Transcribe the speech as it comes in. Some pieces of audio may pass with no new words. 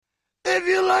If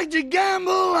you like to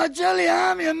gamble, I tell you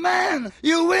I'm your man.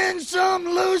 You win some,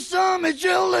 lose some, it's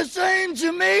all the same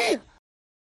to me.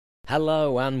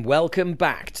 Hello and welcome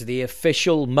back to the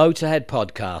official Motorhead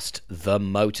podcast, The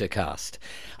Motorcast.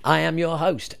 I am your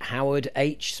host, Howard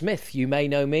H. Smith. You may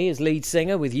know me as lead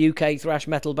singer with UK thrash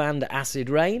metal band Acid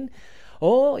Rain,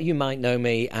 or you might know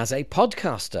me as a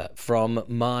podcaster from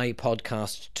my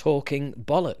podcast Talking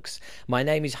Bollocks. My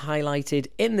name is highlighted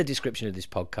in the description of this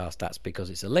podcast. That's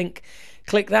because it's a link.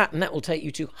 Click that and that will take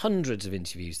you to hundreds of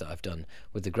interviews that I've done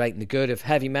with the great and the good of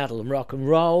heavy metal and rock and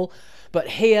roll. But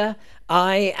here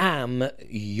I am,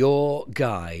 your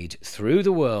guide through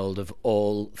the world of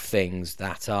all things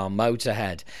that are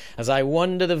Motorhead, as I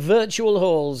wander the virtual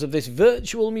halls of this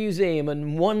virtual museum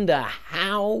and wonder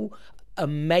how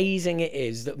amazing it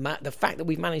is that the fact that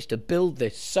we've managed to build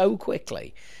this so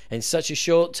quickly in such a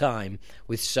short time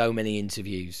with so many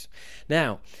interviews.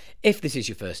 Now, if this is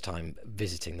your first time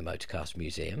visiting the Motorcast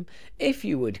Museum, if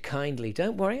you would kindly,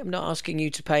 don't worry, I'm not asking you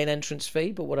to pay an entrance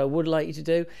fee, but what I would like you to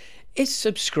do is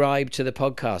subscribe to the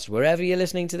podcast. Wherever you're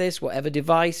listening to this, whatever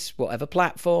device, whatever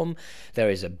platform, there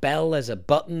is a bell, there's a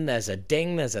button, there's a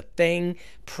ding, there's a thing.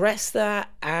 Press that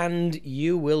and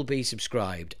you will be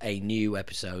subscribed. A new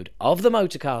episode of the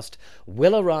Motorcast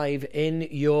will arrive in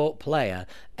your player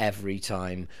every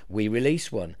time we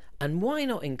release one. And why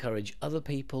not encourage other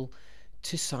people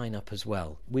to sign up as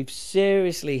well? We've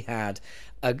seriously had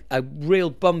a real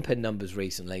bump in numbers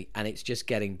recently, and it's just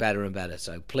getting better and better.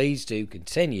 So please do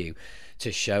continue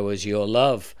to show us your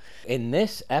love. In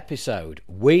this episode,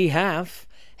 we have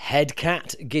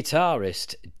Headcat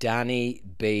guitarist Danny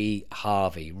B.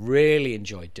 Harvey. Really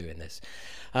enjoyed doing this.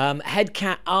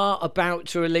 Headcat are about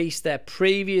to release their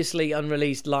previously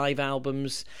unreleased live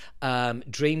albums,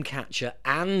 Dreamcatcher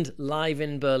and Live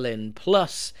in Berlin,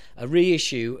 plus a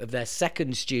reissue of their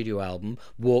second studio album,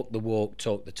 Walk the Walk,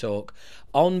 Talk the Talk,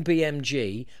 on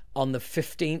BMG on the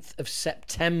 15th of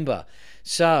September.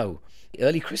 So,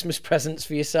 early Christmas presents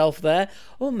for yourself there,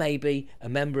 or maybe a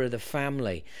member of the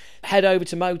family. Head over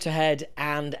to Motorhead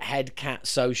and Headcat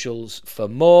socials for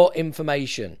more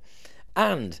information.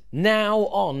 And now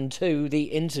on to the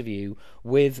interview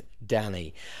with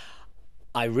Danny.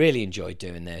 I really enjoyed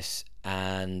doing this,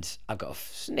 and I've got a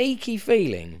sneaky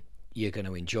feeling you're going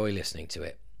to enjoy listening to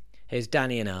it. Here's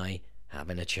Danny and I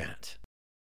having a chat.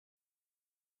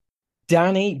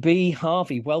 Danny B.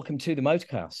 Harvey, welcome to the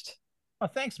Motorcast. Oh,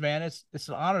 thanks, man. It's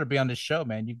an honor to be on this show,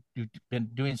 man. You've been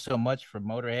doing so much for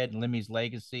Motorhead and Lemmy's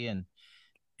legacy and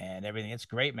everything. It's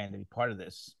great, man, to be part of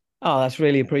this. Oh, that's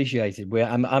really appreciated.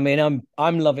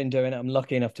 I'm loving doing it. I'm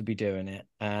lucky enough to be doing it,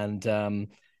 and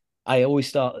I always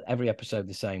start every episode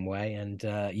the same way.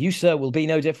 And you, sir, will be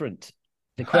no different.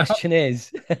 The question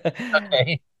is,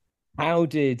 Okay. how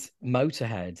did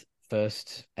Motorhead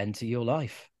first enter your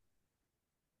life?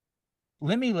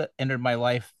 Lemmy entered my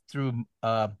life through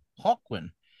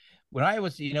Hawkwind. When I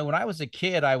was a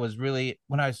kid, I was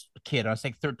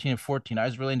like 13 or 14, I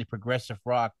was really into progressive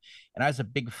rock, and I was a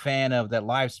big fan of that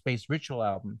Live Space Ritual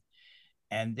album.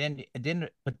 And then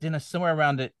somewhere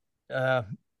around the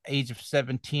age of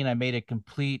 17, I made a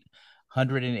complete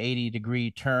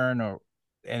 180-degree turn,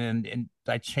 and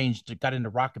I got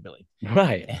into rockabilly.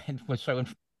 Right. And so I went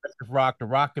from progressive rock to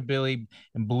rockabilly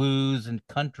and blues and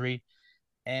country.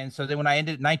 And so then when I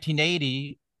ended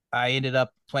 1980, I ended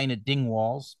up playing at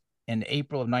Dingwalls in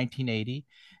April of 1980,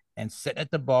 and sitting at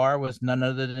the bar was none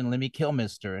other than Lemmy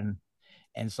Kilmister.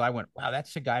 And so I went, wow,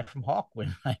 that's the guy from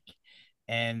Hawkwind.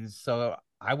 And so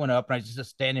I went up and I was just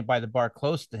standing by the bar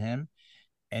close to him.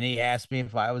 And he asked me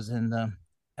if I was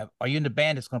are you in the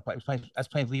band that's going to play? I was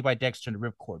playing Levi Dexter and the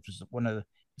Ripcord, which is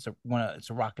it's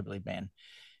a rockabilly band.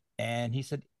 And he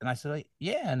said, and I said, like,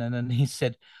 yeah. And then he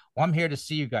said, well, I'm here to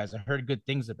see you guys. I heard good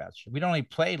things about you. We'd only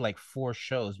played like 4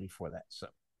 shows before that. So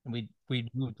we'd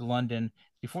moved to London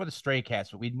before the Stray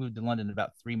Cats, but we'd moved to London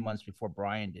about 3 months before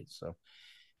Brian did. So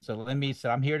Lemmy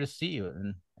said, I'm here to see you.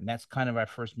 And that's kind of our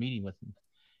first meeting with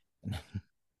him.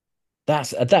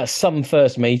 That's some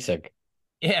first meeting.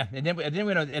 Yeah. And then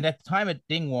and at the time at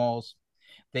Dingwalls,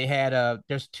 they had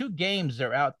there's 2 games that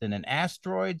are out then, and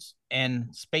Asteroids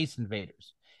and Space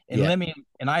Invaders. And yeah. Lemmy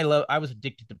and I was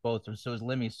addicted to both of them. So was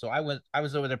Lemmy. So I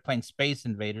was over there playing Space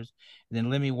Invaders, and then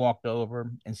Lemmy walked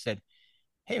over and said,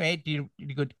 hey mate, do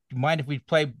you mind if we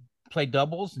play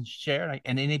doubles and share?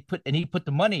 And then he put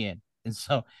the money in. And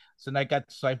so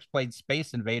I played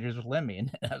Space Invaders with Lemmy,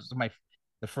 and that was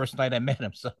the first night I met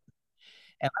him. So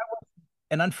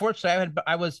and unfortunately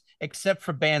I was, except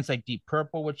for bands like Deep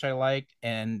Purple, which I like,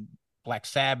 and Black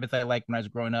Sabbath I liked when I was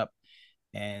growing up,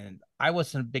 And I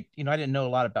wasn't a big, I didn't know a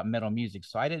lot about metal music,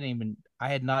 so I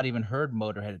had not even heard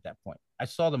Motorhead at that point. I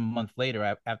saw them a month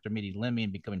later after meeting Lemmy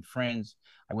and becoming friends.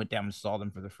 I went down and saw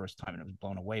them for the first time, and I was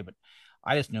blown away. But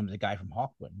I just knew him as a guy from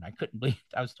Hawkwood, and I couldn't believe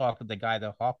I was talking to the guy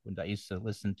that Hawkwood. I used to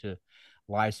listen to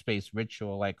Live Space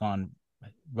Ritual like on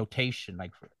rotation,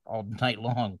 like for all night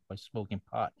long by smoking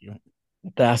pot.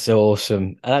 That's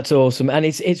awesome. That's awesome. And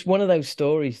it's one of those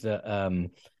stories that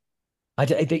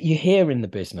that you hear in the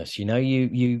business.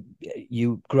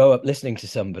 You grow up listening to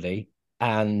somebody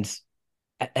and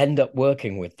end up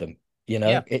working with them.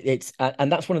 Yeah.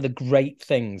 And that's one of the great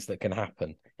things that can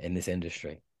happen in this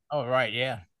industry. Oh, right.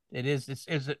 Yeah, it is.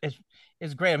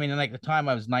 It's great. I mean, like the time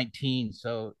I was 19,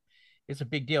 so it's a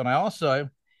big deal. And I also,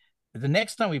 the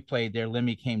next time we played there,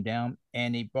 Lemmy came down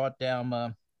and he brought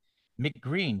down Mick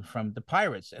Green from the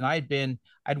Pirates. And I'd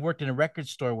worked in a record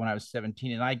store when I was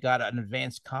 17, and I got an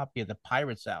advanced copy of the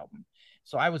Pirates album.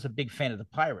 So I was a big fan of the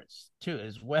Pirates too,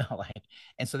 as well. Like,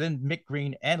 and so then Mick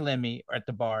Green and Lemmy are at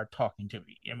the bar talking to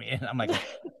me. I mean, and I'm like,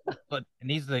 and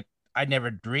he's like, I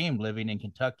never dreamed living in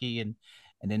Kentucky and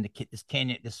then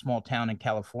this small town in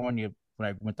California when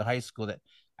I went to high school that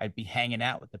I'd be hanging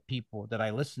out with the people that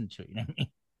I listened to. You know what I mean?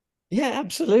 Yeah,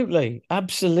 absolutely.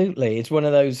 Absolutely. It's one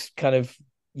of those kind of,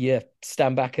 yeah,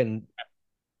 stand back and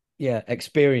yeah,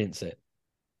 experience it.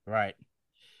 Right.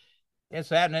 Yeah,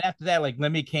 so and after that, like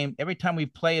Lemmy came every time we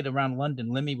played around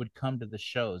London. Lemmy would come to the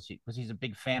shows because he's a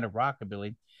big fan of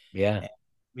rockabilly. Yeah.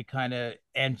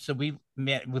 And so we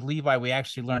met with Levi. We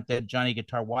actually learned that Johnny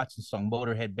Guitar Watson song,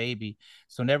 Motorhead Baby.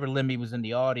 So whenever Lemmy was in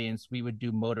the audience, we would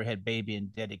do Motorhead Baby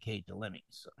and dedicate to Lemmy.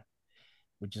 So,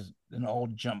 which is an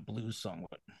old jump blues song.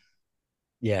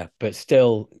 Yeah, but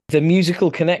still the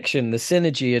musical connection, the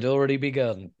synergy had already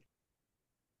begun.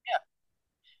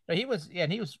 But he was, yeah,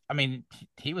 and he was. I mean,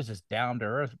 he was just down to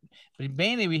earth. But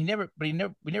mainly, we never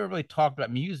really talked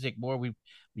about music. More, we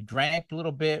drank a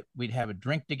little bit. We'd have a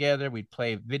drink together. We'd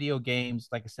play video games,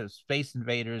 like I said, Space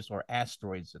Invaders or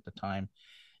Asteroids at the time.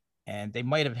 And they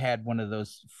might have had one of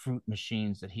those fruit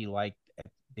machines that he liked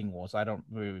at Dingwalls. I don't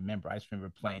really remember. I just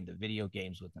remember playing the video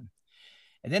games with him.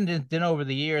 And then over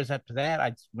the years after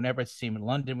that, whenever I'd see him in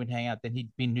London, we'd hang out. Then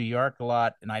he'd be in New York a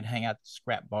lot, and I'd hang out at the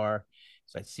Scrap Bar.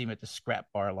 So I'd see him at the Scrap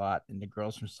Bar a lot. And the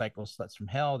girls from Psycho Sluts from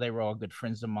Hell, they were all good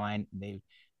friends of mine. And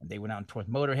they went out and toured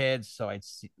Motorhead, so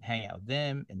hang out with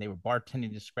them. And they were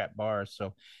bartending the Scrap Bar.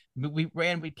 So we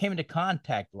came into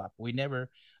contact a lot, but we never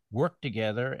worked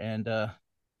together. And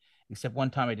except one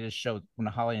time I did a show when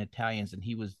the Holly and Italians, and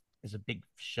he was is a big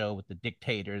show with the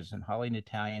Dictators and Holly and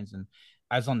Italians, and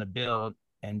I was on the bill,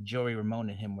 and Joey Ramone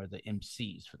and him were the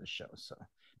MCs for the show. So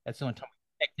that's the only time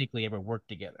we technically ever worked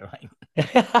together.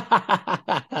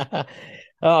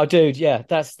 Oh, dude, yeah,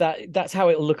 that's how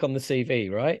it'll look on the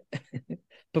CV, right?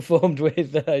 Performed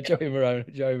with Joey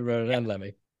Marone and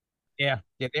Lemmy. Yeah,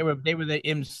 they were the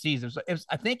MCs.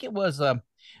 I think it was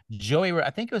Joey.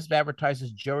 I think it was advertised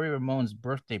as Joey Ramone's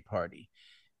birthday party.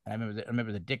 And I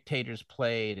remember the Dictators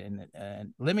played,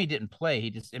 and Lemmy didn't play. He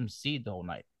just MC'd the whole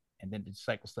night. And then the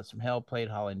Cycle Sluts from Hell played,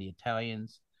 Holly and the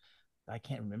Italians. I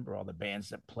can't remember all the bands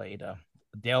that played.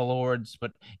 Dale Lords,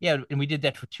 but yeah, and we did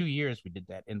that for 2 years. We did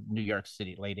that in New York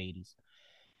City, late '80s.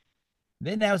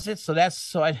 Then that was it.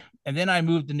 And then I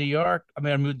moved to New York. I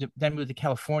mean, moved to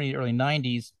California, early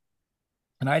 '90s,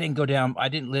 and I didn't go down. I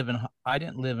didn't live in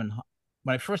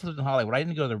when I first lived in Hollywood. I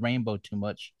didn't go to the Rainbow too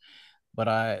much, but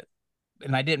I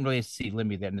didn't really see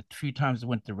Lemmy there. And the few times I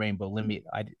went to Rainbow, Lemmy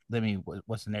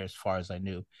wasn't there as far as I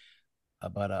knew.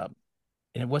 But and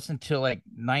it wasn't until like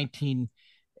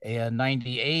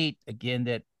 1998 again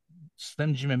that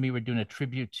Slim Jim and me were doing a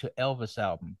tribute to Elvis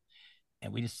album,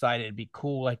 and we decided it'd be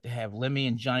cool like to have Lemmy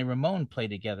and Johnny Ramone play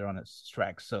together on this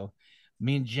track. So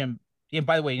me and Jim. Yeah,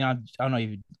 by the way, I don't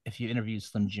know if you interviewed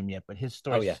Slim Jim yet, but his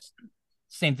story, Oh yeah.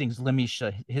 same thing as Lemmy.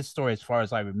 His story, as far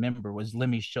as I remember, was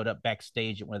Lemmy showed up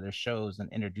backstage at one of their shows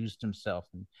and introduced himself,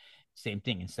 and same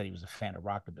thing, and said he was a fan of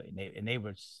rockabilly. And they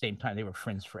were same time, they were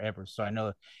friends forever. So I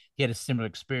know he had a similar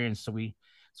experience. So we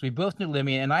both knew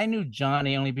Lemmy, and I knew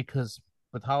Johnny only because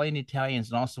with Holly and the Italians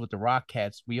and also with the Rock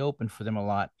Cats, we opened for them a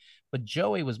lot. But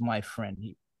Joey was my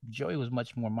friend. Joey was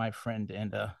much more my friend,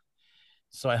 and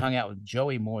so I hung out with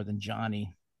Joey more than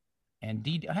Johnny. And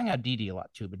I hung out with Dee a lot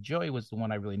too, but Joey was the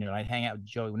one I really knew. I'd hang out with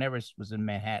Joey whenever I was in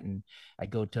Manhattan. I'd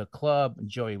go to a club and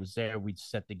Joey was there. We'd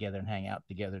sit together and hang out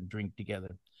together and drink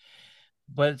together.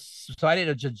 But so I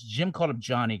did. Jim called him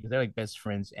Johnny because they're like best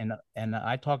friends. And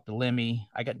I talked to Lemmy.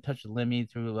 I got in touch with Lemmy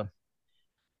through.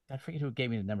 I forget who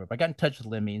gave me the number, but I got in touch with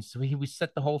Lemmy, and so we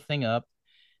set the whole thing up.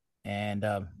 And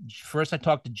first, I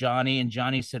talked to Johnny, and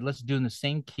Johnny said, "Let's do in the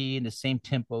same key and the same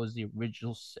tempo as the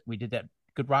original." We did that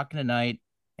Good Rockin' Tonight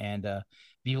and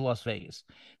Viva Las Vegas.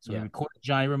 So we Yeah. recorded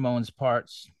Johnny Ramone's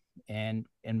parts and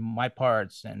my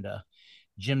parts and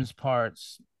Jim's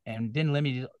parts. And then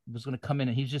Lemmy was going to come in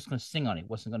and he was just going to sing on it. He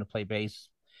wasn't going to play bass.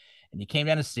 And he came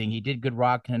down to sing. He did Good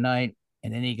Rockin' Tonight,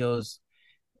 and then he goes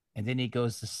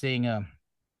to sing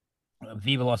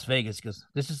Viva Las Vegas. He goes,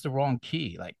 "This is the wrong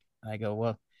key." Like I go,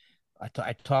 "Well, I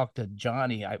talked to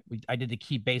Johnny. I did the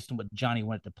key based on what Johnny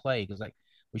wanted to play. Because like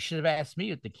we should have asked me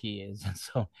what the key is." And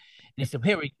so, and he said,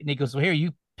 "Here," and he goes, "Well, here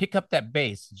you pick up that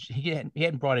bass." He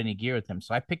hadn't brought any gear with him,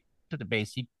 so I picked up the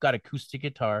bass. He got acoustic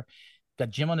guitar, got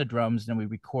Jim on the drums, and then we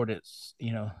recorded.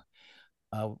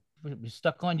 Uh, we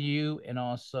Stuck on You, and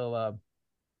also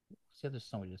what's the other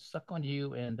song we did? Stuck on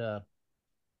You, and God,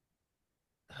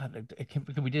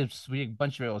 we did a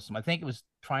bunch of awesome. I think it was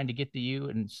Trying to Get to You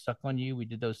and Stuck on You. We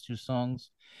did those two songs,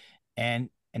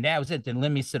 and that was it. Then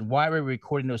Lemmy said, "Why are we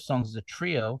recording those songs as a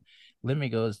trio?" Lemmy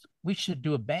goes, "We should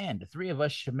do a band. The three of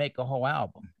us should make a whole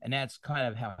album." And that's kind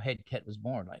of how Headcat was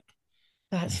born. Like,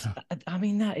 you That's, know, I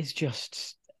mean, that is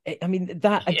just, I mean,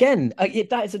 that yeah, again,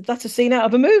 that's a scene out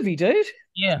of a movie, dude.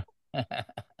 yeah.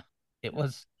 it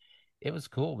was it was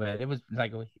cool, man. It was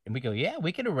like, and we go, yeah,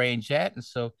 we can arrange that. And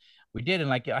so we did. And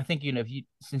like, I think, if you,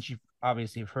 since you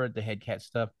obviously have heard the Headcat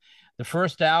stuff, the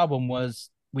first album was,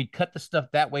 we cut the stuff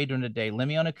that way during the day.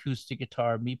 Lemmy on acoustic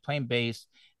guitar, me playing bass,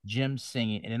 Jim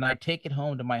singing. And then I take it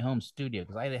home to my home studio.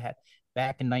 Cause I had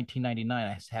back in 1999,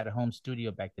 I had a home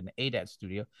studio back then, the ADAT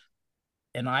studio.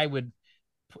 And I would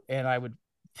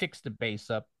fix the bass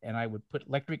up and I would put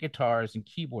electric guitars and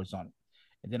keyboards on it.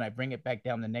 And then I bring it back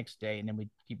down the next day and then we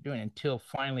keep doing it until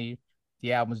finally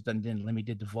the album was done. Then Lemmy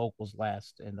did the vocals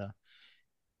last.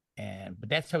 But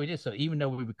that's how we did. So even though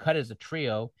we would cut as a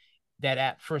trio,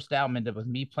 that first album ended up with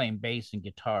me playing bass and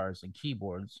guitars and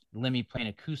keyboards, Lemmy playing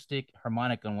acoustic,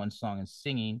 harmonic on one song and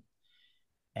singing.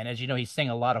 And as you know, he sang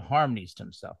a lot of harmonies to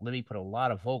himself. Lemmy put a lot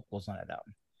of vocals on that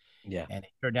album. Yeah. And it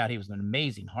turned out he was an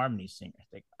amazing harmony singer.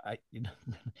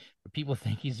 People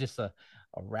think he's just a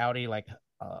rowdy, like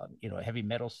heavy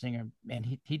metal singer. Man,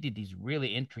 he did these really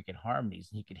intricate harmonies,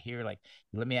 and he could hear, like,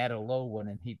 let me add a low one,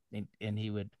 and he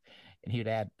would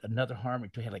add another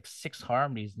harmony. He had like 6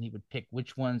 harmonies, and he would pick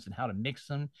which ones and how to mix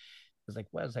them. It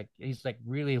was like he's like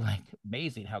really like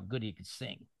amazing how good he could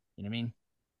sing. You know what I mean?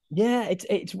 Yeah,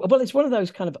 it's well, it's one of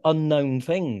those kind of unknown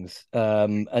things.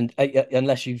 And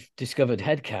unless you've discovered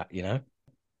Headcat, you know.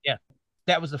 Yeah,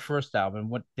 that was the first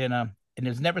album. And it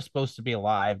was never supposed to be a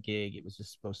live gig. It was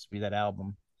just supposed to be that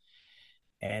album.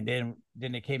 And then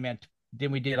it came in.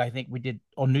 Then we did. I think we did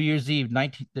on New Year's Eve,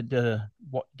 19 the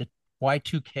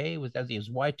Y2K was, as it was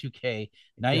Y2K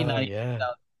God, 1990. yeah.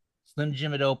 Slim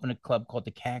Jim had opened a club called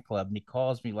the Cat Club, and he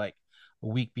calls me like a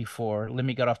week before.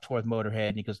 Lemmy got off tour with Motorhead,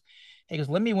 and he goes,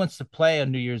 Lemmy wants to play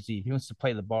on New Year's Eve. He wants to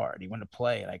play the bar. Do you want to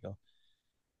play? And I go,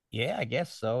 yeah, I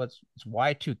guess so. It's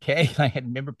Y2K. I had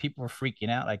remember people were freaking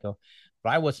out. I go, but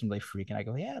I wasn't really freaking. I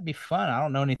go, yeah, it'd be fun. I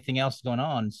don't know anything else going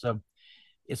on. So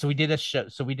we did a show.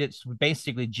 So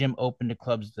basically Jim opened the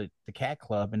clubs, the Cat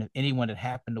Club, and if anyone that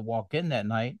happened to walk in that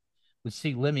night would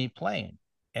see Lemmy playing.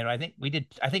 And I think we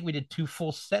did 2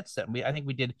 full sets. I think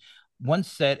we did one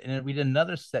set and then we did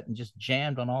another set and just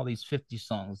jammed on all these 50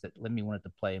 songs that Lemmy wanted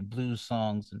to play and blues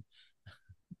songs. And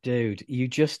Dude, you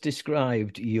just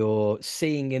described your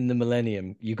seeing in the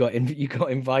Millennium. You got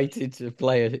invited to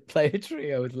play a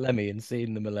trio with Lemmy and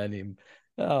seeing the Millennium.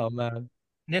 Oh man.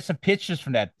 there's some pictures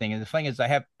from that thing. And the thing is,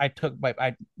 I took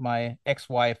my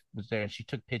ex-wife was there and she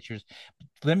took pictures.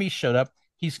 Lemmy showed up.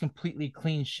 He's completely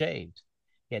clean shaved.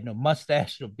 He had no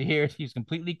mustache, no beard. He was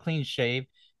completely clean shaved,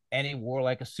 and he wore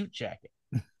like a suit jacket,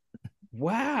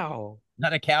 Wow.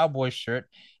 not a cowboy shirt.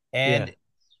 Yeah.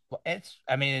 And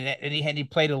I mean, and he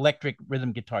played electric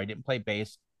rhythm guitar. He didn't play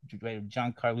bass.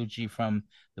 John Carlucci from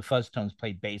the Fuzztones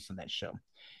played bass on that show,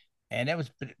 and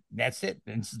that's it.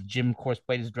 And Jim, of course,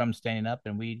 played his drums standing up,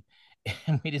 and we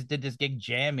and we just did this gig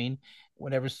jamming.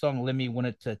 Whatever song Lemmy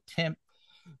wanted to attempt,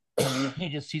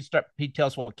 he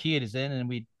tells what key it is in, and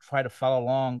we try to follow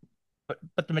along. But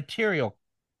the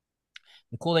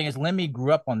cool thing is Lemmy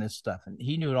grew up on this stuff, and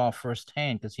he knew it all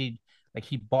firsthand because he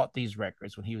bought these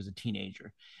records when he was a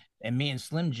teenager. And me and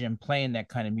Slim Jim playing that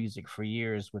kind of music for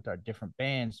years with our different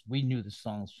bands, we knew the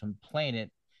songs from playing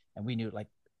it, and we knew like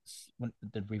when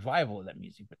the revival of that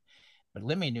music. But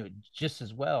Lemmy knew it just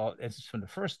as well as from the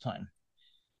first time.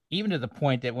 Even to the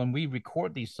point that when we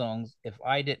record these songs, if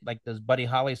I did like those Buddy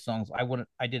Holly songs, I want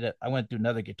to do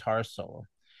another guitar solo.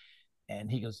 And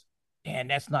he goes, "Dan,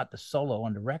 that's not the solo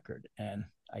on the record." And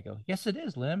I go, "Yes, it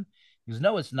is, Lim." He goes,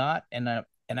 "No, it's not."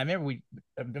 And I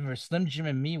remember Slim Jim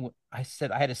and me. I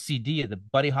said I had a CD of the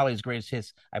Buddy Holly's greatest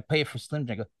hits. I play it for Slim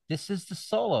Jim. I go, this is the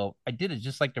solo. I did it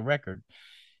just like the record.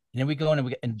 And then we go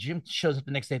in and Jim shows up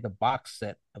the next day, the box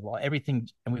set of everything.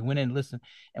 And we went in and listened,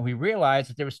 and we realized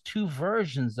that there was two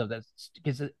versions of that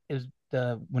because it was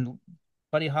when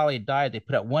Buddy Holly died, they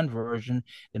put out one version.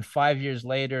 Then 5 years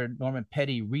later, Norman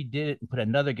Petty redid it and put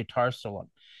another guitar solo on.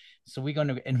 So we go,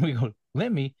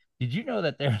 Lemmy, did you know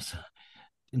that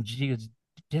and she goes,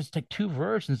 there's like two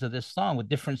versions of this song with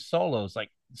different solos, like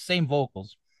same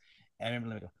vocals. And I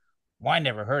remember go, well, I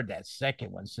never heard that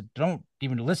second one, so don't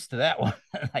even listen to that one.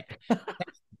 Like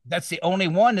that's the only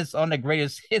one that's on the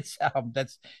greatest hits album.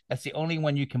 That's the only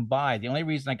one you can buy. The only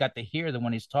reason I got to hear the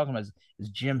one he's talking about is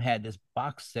Jim had this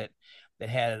box set that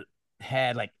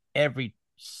had like every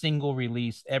single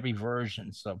release, every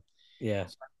version. So yeah,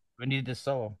 we needed this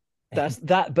solo.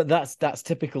 That's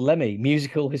typical Lemmy,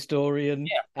 musical historian,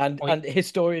 Yeah. and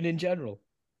historian in general.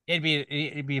 It'd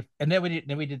be, and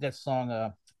then we did that song.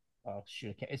 Oh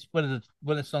shoot, it's one of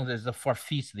the songs is the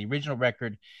Farfisa, the original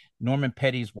record. Norman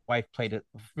Petty's wife played a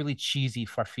really cheesy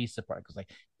Farfisa part. It was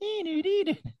like,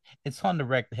 it's on the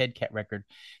Headcat record.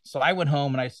 So I went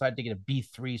home and I decided to get a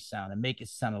B3 sound and make it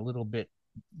sound a little bit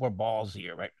more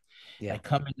ballsier, right? Yeah. I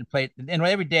come in and play it, and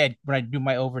every day when I do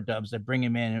my overdubs, I bring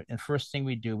him in, and first thing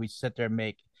we do, we sit there and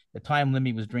make. The time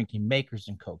Lemmy was drinking Makers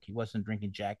and Coke, he wasn't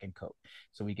drinking Jack and Coke,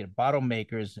 so we get a bottle of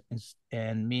Makers,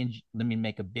 and me and Lemmy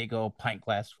make a big old pint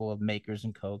glass full of Makers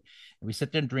and Coke, and we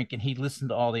sit there and drink. And he listened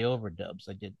to all the overdubs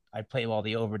I play all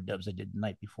the overdubs I did the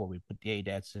night before we put the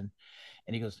ADATs in,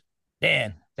 and he goes,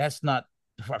 Dan, that's not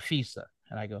the Farfisa.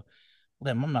 And I go,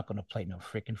 well, then I'm not going to play no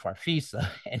freaking Farfisa.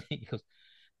 And he goes,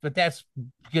 but that's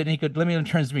good. And he could, Lemmy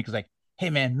turns to me because like,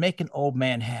 hey man, make an old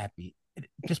man happy.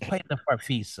 Just play the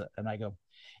Farfisa. And I go,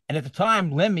 and at the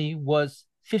time, Lemmy was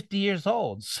 50 years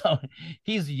old. So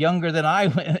he's younger than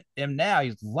I am now.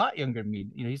 He's a lot younger than me.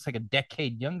 You know, he's like a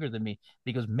decade younger than me.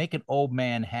 He goes, make an old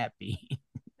man happy.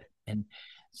 And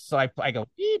so I go,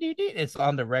 it's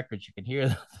on the record. You can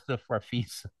hear the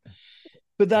Farfisa.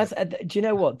 But that's, do you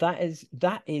know what?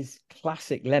 That is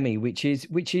classic Lemmy, which is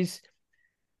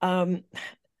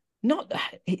not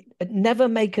never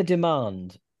make a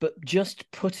demand, but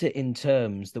just put it in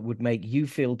terms that would make you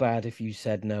feel bad if you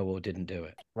said no or didn't do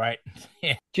it. Right.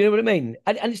 Yeah. Do you know what I mean?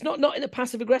 And it's not in a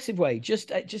passive aggressive way,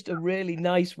 just a really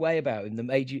nice way about him that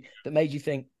made you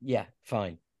think, yeah,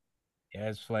 fine. Yeah,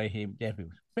 that's why he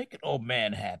definitely make an old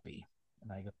man happy.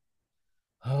 And I go,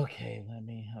 okay,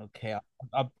 okay.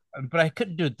 But I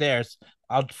couldn't do it there. So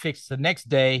I'll fix the next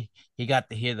day. He got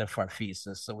to hear the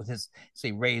Farfisa. So with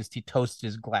he toasted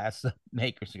his glass of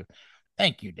Makers. He goes,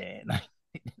 thank you, Dan.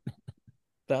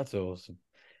 That's awesome.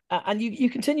 And you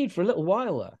continued for a little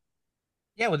while there.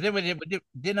 Yeah, well, then we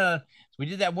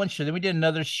did that one show. Then we did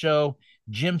another show.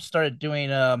 Jim started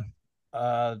doing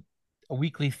a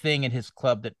weekly thing at his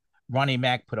club that Ronnie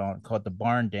Mack put on called the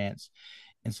Barn Dance.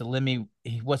 And so Lemmy,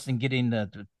 he wasn't getting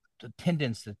the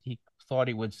attendance that he thought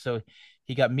he would. So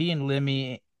he got me and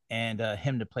Lemmy and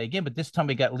him to play again. But this time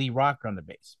we got Lee Rocker on the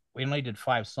bass. We only did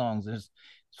 5 songs. And as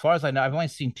far as I know, I've only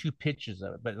seen 2 pictures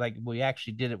of it. But like we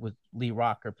actually did it with Lee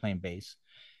Rocker playing bass.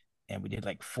 And we did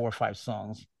like 4 or 5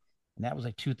 songs. And that was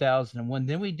like 2001.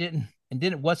 Then we didn't. And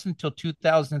then it wasn't until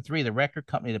 2003, the record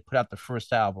company that put out the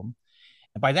first album.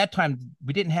 And by that time,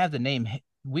 we didn't have the name.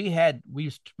 We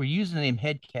were using the name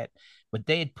Headcat, but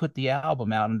they had put the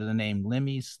album out under the name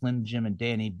Lemmy, Slim Jim, and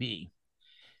Danny B.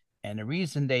 And the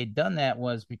reason they'd done that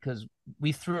was because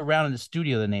we threw around in the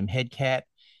studio the name Headcat.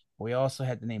 We also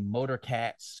had the name Motor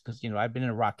Cats because, you know, I've been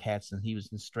in Rock Cats and he was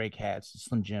in Stray Cats,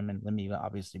 Slim Jim and Lemmy,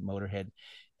 obviously Motorhead.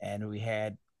 And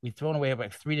we'd thrown away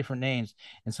like 3 different names.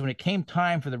 And so when it came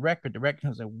time for the record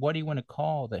was like, what do you want to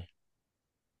call the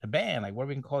band? Like, what are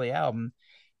we going to call the album?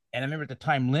 And I remember at the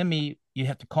time, Lemmy, you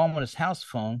have to call him on his house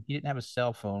phone. He didn't have a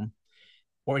cell phone,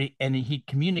 and he'd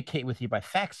communicate with you by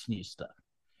faxing you stuff.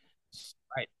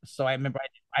 Right. So I remember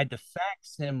I had to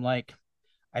fax him I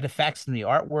had to fax him the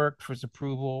artwork for his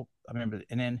approval. I remember,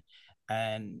 and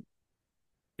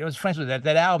it was friends with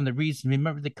that album. The reason,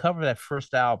 remember the cover of that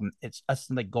first album, it's us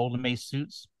in like Golden Mace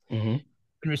suits. Mm-hmm.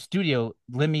 In the studio,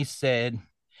 Lemmy said,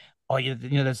 "Oh, you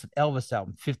know, there's an Elvis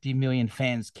album. 50 million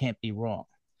fans can't be wrong."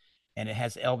 And it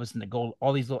has Elvis in the gold,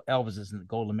 all these little Elvises in the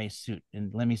Golden Mace suit.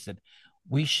 And Lemmy said,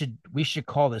 we should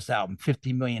call this album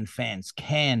 50 million fans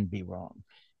can be wrong.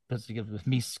 Because with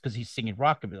me, because he's singing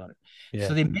rockabilly on it. Yeah.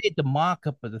 So they made the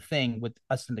mock-up of the thing with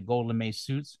us in the Golden Mace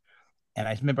suits. And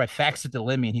I remember I faxed it to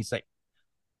Lemmy and he's like,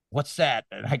 what's that?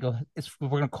 And I go, we're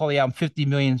going to call the album 50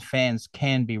 million fans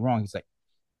can be wrong. He's like,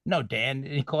 no, Dan.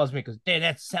 And he calls me and goes, Dan,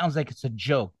 that sounds like it's a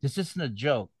joke. This isn't a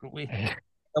joke.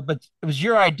 "Oh, but it was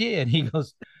your idea." And he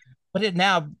goes, "But it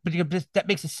now, but that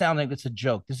makes it sound like it's a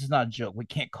joke. This is not a joke. We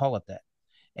can't call it that."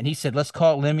 And he said, "Let's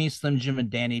call it Lemmy, Slim Jim, and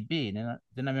Danny B." And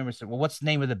then I remember I said, "Well, what's the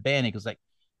name of the band?" He goes like,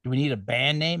 "Do we need a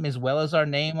band name as well as our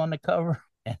name on the cover?"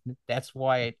 And that's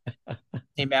why it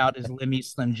came out as Lemmy,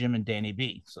 Slim Jim, and Danny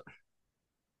B. So,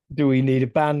 Do we need a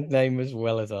band name as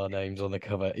well as our names on the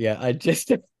cover? Yeah, I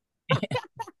just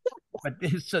but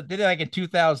so then like in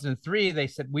 2003, they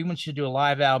said we want you to do a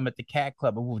live album at the Cat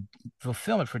Club, and we'll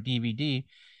film it for DVD.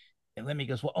 And Lemmy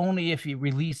goes, "Well, only if you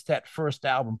release that first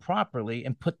album properly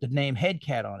and put the name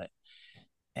Headcat on it."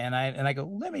 And I go,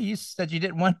 "Lemmy, you said you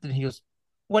didn't want it." He goes,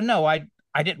 "Well, no, I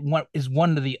didn't want is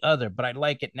one to the other, but I'd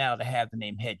like it now to have the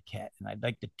name Headcat." And I'd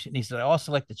like to. And he said, "I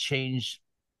also like to change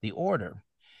the order."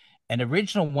 And the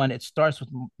original one, it starts with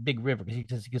Big River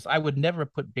because I would never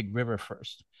put Big River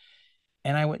first.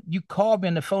 And I went, "You called me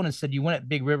on the phone and said you went at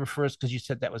Big River first because you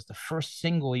said that was the first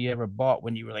single you ever bought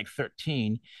when you were like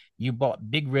 13. You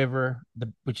bought Big River,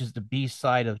 which is the B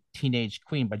side of Teenage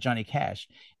Queen by Johnny Cash.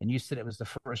 And you said it was the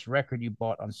first record you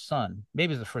bought on Sun.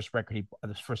 Maybe it was the first record,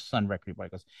 the first Sun record he bought." He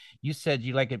goes, "You said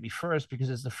you like it be first because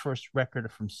it's the first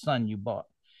record from Sun you bought."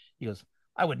 He goes,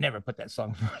 "I would never put that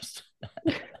song first."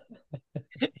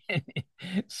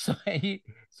 so he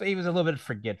was a little bit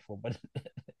forgetful,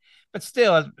 but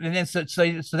still, and then so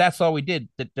that's all we did.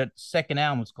 The second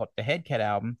album was called the Headcat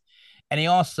album, and he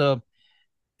also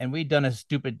and we'd done a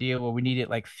stupid deal where we needed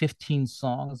like 15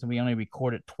 songs and we only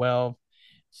recorded 12.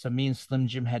 So me and Slim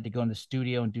Jim had to go in the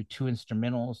studio and do two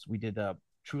instrumentals. We did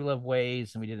True Love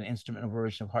Ways and we did an instrumental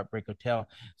version of Heartbreak Hotel.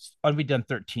 And we'd done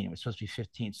 13. It was supposed to be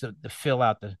 15. So to fill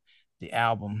out the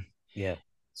album. yeah.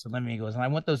 So Lemmy goes, "And I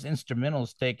want those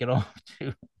instrumentals taken off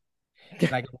too."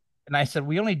 And I said,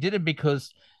 "We only did it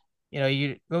because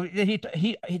he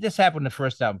this happened when the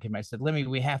first album came out. I said, "Lemmy,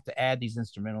 we have to add these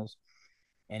instrumentals."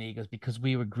 And he goes, "Because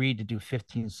we agreed to do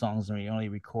 15 songs and we only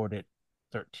recorded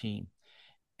 13."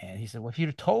 And he said, "Well, if you'd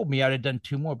have told me, I'd have done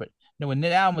two more." But no, when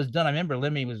the album was done, I remember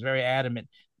Lemmy was very adamant.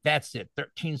 That's it.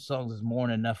 13 songs is more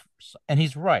than enough. And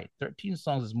he's right. 13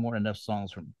 songs is more than enough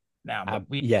songs from now.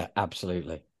 But Yeah,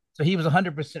 absolutely. so he was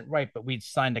 100% right, but we'd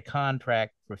signed a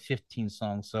contract for 15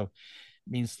 songs. So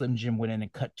me and Slim Jim went in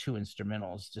and cut two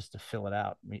instrumentals just to fill it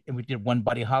out. And we did one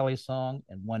Buddy Holly song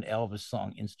and one Elvis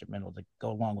song instrumental to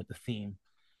go along with the theme.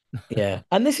 Yeah,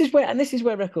 and this is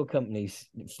where record companies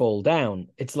fall down.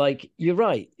 It's like you're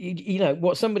right. You know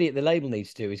what somebody at the label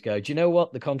needs to do is go, "Do you know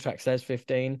what the contract says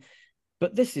 15,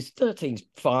 but this is 13's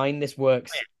fine. This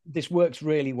works. This works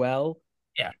really well.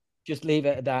 Yeah. Just leave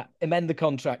it at that. Amend the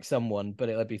contract, someone, but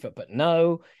it'll be fun." But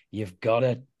no, you've got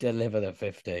to deliver the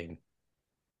 15.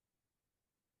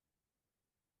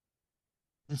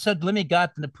 And so Lemmy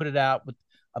got them to put it out with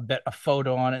a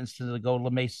photo on it instead of the gold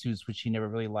lame suits, which he never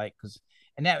really liked.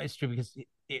 And that is true because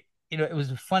it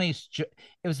was a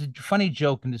funny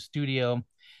joke in the studio.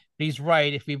 But he's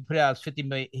right. If we put it out as 50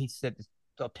 million, he said,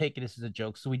 "I'll take it. This is a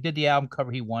joke." So we did the album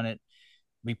cover he wanted.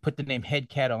 We put the name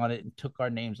Headcat on it and took our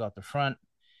names off the front,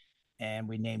 and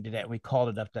we named it that. We called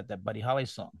it up that Buddy Holly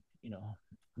song.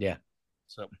 Yeah.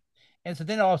 So, and so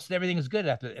then all of a sudden everything is good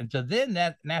after. And so then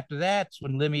after that's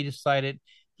when Lemmy decided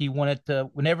he wanted to.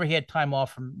 Whenever he had time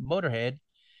off from Motorhead,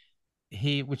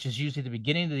 which is usually the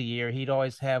beginning of the year, he'd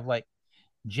always have like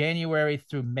January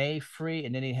through May free,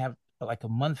 and then he'd have like a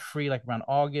month free, like around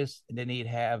August, and then he'd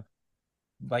have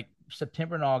like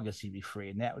September and August he'd be free,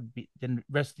 and that would be then the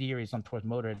rest of the year he's on towards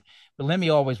Motorhead. But Lemmy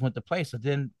always went to play, so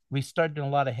then we started doing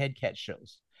a lot of Headcat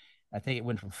shows. I think it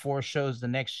went from 4 shows the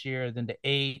next year, then to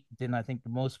 8. Then I think the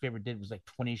most we ever did was like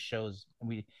 20 shows, and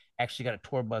we actually got a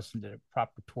tour bus and did a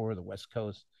proper tour of the West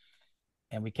Coast,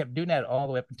 and we kept doing that all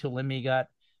the way up until Lemmy got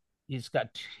when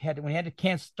he had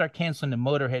to start canceling the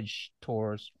Motorhead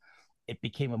tours. It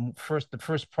became the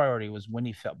first priority was when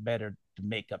he felt better to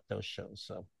make up those shows.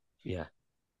 So Yeah.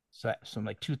 so from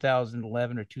like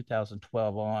 2011 or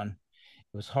 2012 on,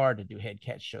 it was hard to do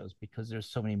Headcat shows because there's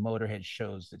so many Motorhead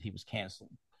shows that he was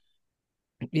canceling.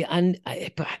 Yeah, and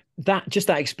but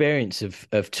that experience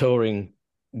of touring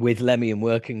with Lemmy and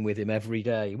working with him every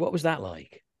day, what was that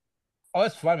like? Oh,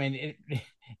 it's fun. I mean,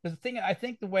 the thing I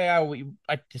think the way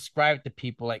I describe it to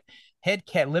people, like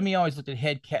Headcat, Lemmy always looked at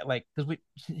Headcat like because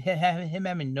him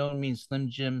having known me and Slim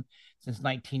Jim since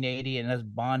 1980 and us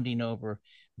bonding over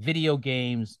video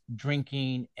games,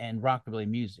 drinking, and rockabilly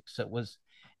music. So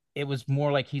it was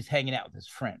more like he's hanging out with his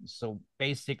friends. So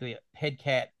basically,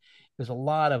 Headcat, there's a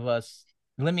lot of us.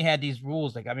 Lemmy had these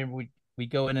rules. Like I remember we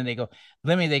go in and they go,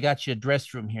 "Lemmy, they got you a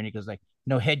dress room here," and he goes like,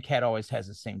 "No, Headcat always has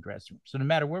the same dressing room." So no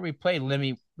matter where we play,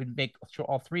 Lemmy would make sure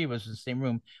all three of us in the same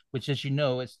room, which, as you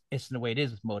know, it's the way it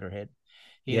is with Motorhead.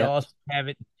 He'd Yeah. also have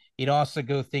it. He'd also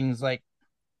go things like,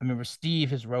 I remember Steve,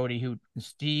 his roadie, who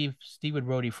Steve would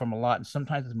roadie from a lot, and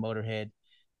sometimes with Motorhead.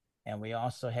 And we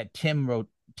also had Tim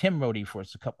roadie for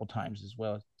us a couple times as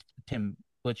well. Tim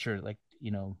Butcher, like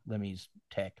Lemmy's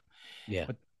tech. Yeah.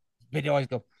 But they'd always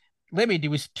go, Lemmy, do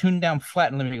we tune down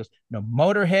flat? And Lemmy goes, no,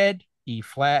 Motorhead, E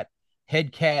flat,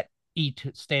 Headcat,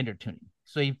 standard tuning.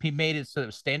 So he made it so it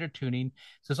was standard tuning.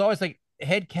 So it's always like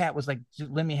Headcat was like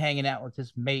Lemmy hanging out with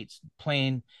his mates,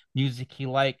 playing music he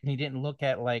liked, and he didn't look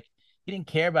at like he didn't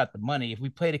care about the money. If we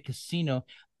played a casino,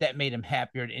 that made him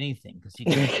happier than anything because he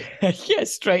Yeah,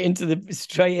 straight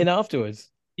in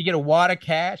afterwards. he get a wad of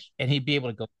cash and he'd be able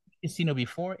to go to the casino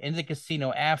before and the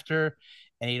casino after,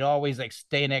 and he'd always like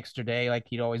stay an extra day, like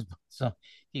he'd always so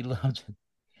he loved it.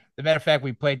 The matter of fact,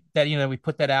 we played that, we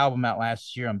put that album out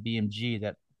last year on BMG,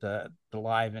 that the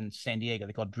live in San Diego.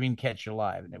 They called Dreamcatcher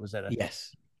Live, and it was at a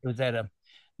Yes. Native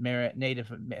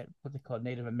what they call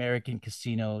Native American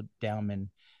casino down in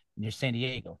near San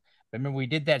Diego. But remember, we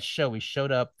did that show. We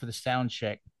showed up for the sound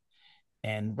check,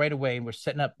 and right away we're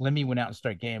setting up. Lemmy went out and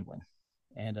started gambling,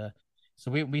 and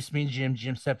so me and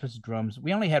Jim set up his drums.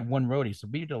 We only had one roadie, so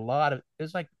we did a lot of. It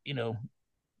was like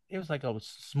it was like a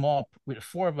small.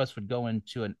 Four of us would go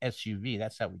into an SUV.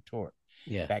 That's how we toured.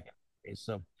 Yeah. Back in the day.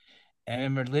 So I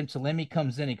remember so Lemmy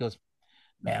comes in. He goes,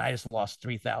 "Man, I just lost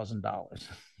 $3,000."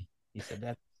 He said,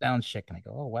 "That sounds check." And I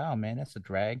go, "Oh wow, man, that's a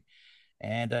drag."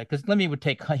 And because Lemmy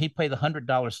he'd play the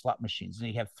 $100 slot machines, and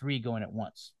he'd have three going at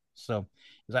once. So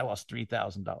because I lost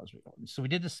 $3,000. So we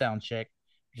did the sound check,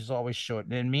 which is always short.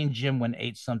 And then me and Jim went and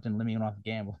ate something. Lemmy went off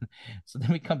gamble. So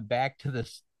then we come back to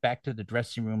the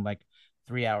dressing room like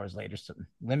 3 hours later. So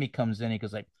Lemmy comes in. He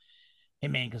goes like, "Hey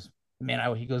man," he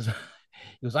goes,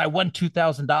 "I won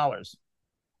 $2,000."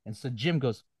 And so Jim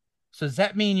goes, "So does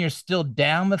that mean you're still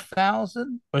down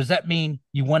 1,000, or does that mean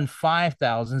you won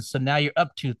 5,000? So now you're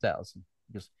up 2,000?"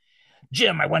 He goes,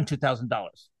 "Jim, I won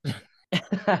 $2,000,"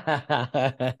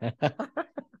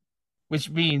 which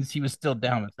means he was still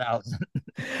down 1,000.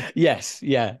 Yes,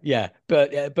 yeah,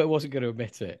 but wasn't going to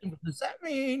admit it. Does that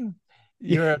mean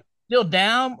you're still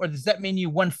down, or does that mean you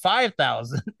won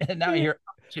 5,000 and now you're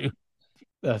up to?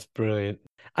 That's brilliant.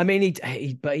 I mean,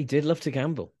 but he did love to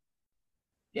gamble.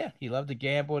 Yeah, he loved to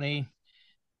gamble, and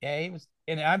he was.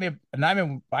 And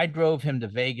I drove him to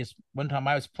Vegas one time.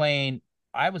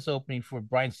 I was opening for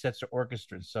Brian Setzer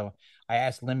Orchestra, and so I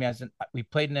asked Lemmy. We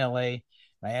played in L.A.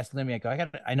 And I asked Lemmy, I go,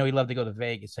 I know he loved to go to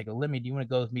Vegas. I go, "Lemmy, do you want to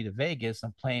go with me to Vegas?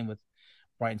 I'm playing with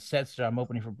Brian Setzer. I'm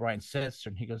opening for Brian Setzer."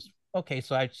 And he goes, "Okay."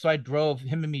 So I drove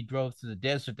him and me drove to the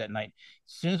desert that night.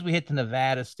 As soon as we hit the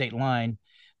Nevada state line,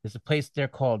 there's a place there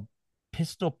called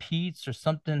Pistol Pete's or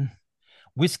something.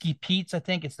 Whiskey Pete's, I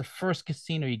think. It's the first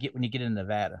casino you get when you get in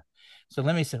Nevada. So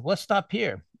Lemmy said, "Let's stop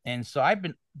here." And so I've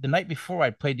been the night before I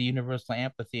played the Universal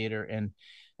Amphitheater, and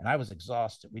I was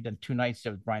exhausted. We'd done 2 nights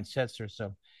there with Brian Setzer.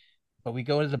 So, but we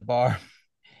go to the bar,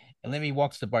 and Lemmy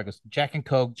walks to the bar, goes, "Jack and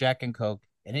Coke, Jack and Coke."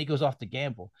 And then he goes off to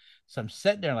gamble. So I'm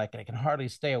sitting there like I can hardly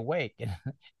stay awake.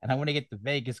 And I want to get to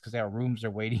Vegas because our rooms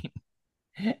are waiting.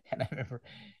 And I remember,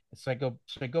 so I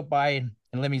go by and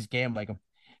Lemmy's gambling. I go,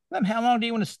 "Lem, how long do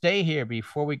you want to stay here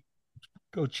before we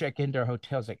go check into our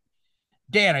hotels?" Like,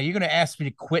 "Dan, are you going to ask me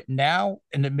to quit now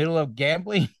in the middle of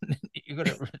gambling?" You're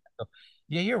going to,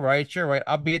 "Yeah, you're right. You're right.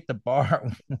 I'll be at the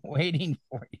bar waiting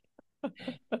for you."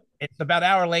 It's about an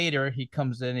hour later. He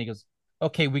comes in and he goes,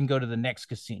 "Okay, we can go to the next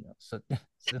casino." So we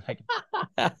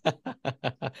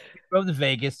go to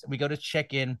Vegas. We go to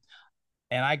check in,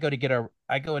 and I go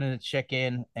in and check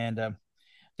in, and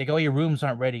they go, "Your rooms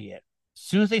aren't ready yet." As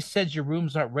soon as they said your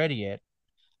rooms aren't ready yet,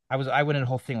 I went in the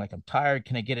whole thing like, "I'm tired.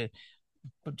 Can I get it?"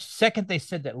 But second they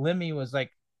said that Lemmy was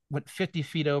like went 50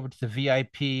 feet over to the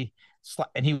VIP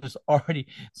slot, and he was already.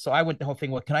 So I went the whole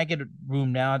thing. "Well, can I get a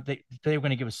room now?" They were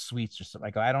going to give us suites or something.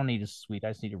 I go, "I don't need a suite.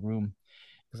 I just need a room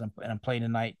because I'm playing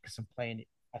tonight because I'm playing."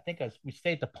 I think we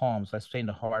stayed at the Palms. I stayed in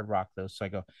the Hard Rock though. So I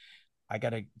go, "I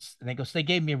gotta." And they go, "So they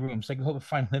gave me a room." So I go over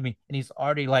find Lemmy, and he's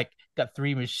already like got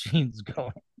 3 machines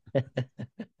going.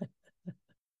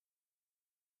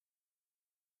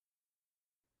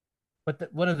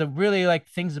 But one of the really like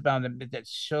things about them that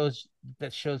shows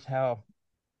how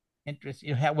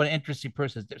interesting, what an interesting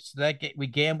person is. So we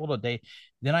gambled a day.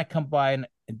 Then I come by, and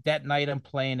that night I'm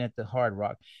playing at the Hard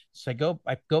Rock. So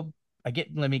I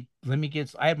get Lemmy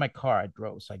gets. I had my car. I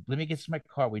drove. So Lemmy gets my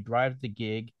car. We drive to the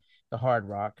gig, the Hard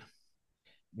Rock.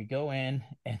 We go in,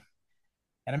 and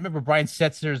I remember Brian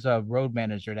Setzer's road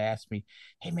manager had asked me,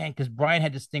 "Hey man," because Brian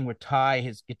had this thing where Ty,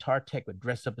 his guitar tech, would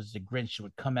dress up as the Grinch,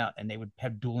 would come out, and they would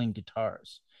have dueling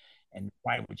guitars, and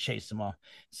Brian would chase them off.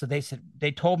 So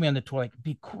they told me on the tour, like,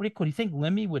 "Be cool, do you think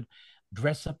Lemmy would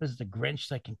dress up as the Grinch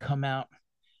so I can come out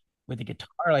with the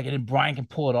guitar, like, and then Brian can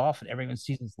pull it off, and everyone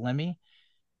sees it's Lemmy.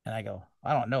 And I go,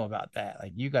 I don't know about that.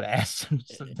 Like, you got to ask him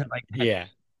something like that. Yeah.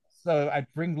 So I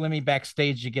bring Lemmy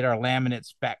backstage to get our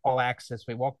laminates back, all access.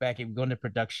 We walk back, and we go into the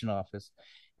production office,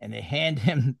 and they hand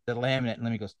him the laminate, and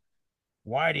Lemmy goes,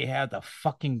 "Why do you have the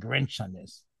fucking Grinch on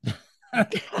this?"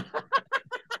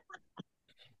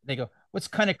 They go, "What's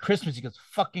kind of Christmas?" He goes,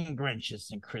 "Fucking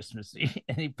Grinches and Christmas,"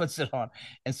 and he puts it on.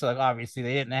 And so, like, obviously,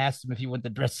 they didn't ask him if he wanted to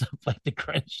dress up like the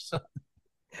Grinch. So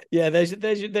Yeah,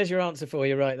 there's your answer for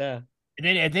you right there.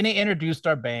 and then he introduced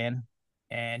our band,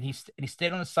 and he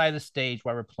stayed on the side of the stage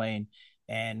while we're playing,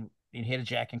 and he had a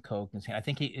Jack and Coke in his hand. I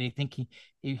think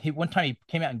he one time he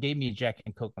came out and gave me a Jack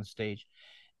and Coke on stage,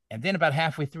 and then about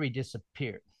halfway through he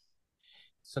disappeared.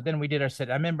 So then we did our set.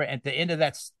 I remember at the end of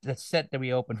that set that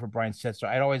we opened for Brian's set. So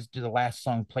I'd always do the last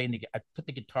song playing. I put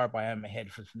the guitar behind my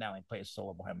head for the finale and play a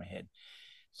solo behind my head.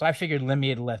 So I figured Lemmy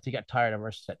had left. He got tired of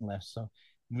our set and left. So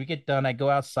when we get done, I go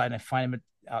outside and I find him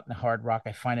out in the Hard Rock.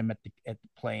 I find him at the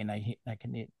plane. I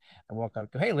walk out. I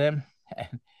go, "Hey, Lim,"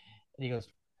 and he goes,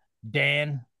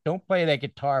 "Dan, don't play that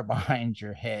guitar behind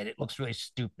your head. It looks really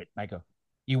stupid." And I go,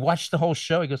 "You watched the whole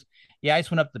show?" He goes, "Yeah, I just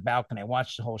went up the balcony. I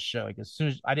watched the whole show." He goes, "As soon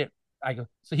as I did," I go,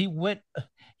 so he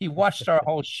watched our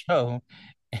whole show,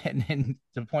 and then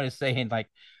to the point of saying, like,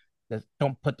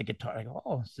 "Don't put the guitar." I go,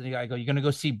 "Oh," so I go, "You're gonna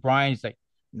go see Brian?" He's like,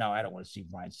 "No, I don't want to see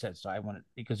Brian set." So I wanted,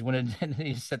 because he wanted, and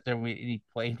he sat there and he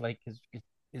played like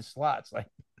his slots, like.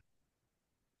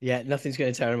 Yeah, nothing's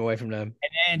going to tear him away from them.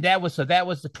 And that was the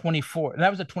 24th. That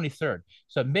was the 23rd.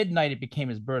 So at midnight it became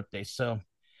his birthday. So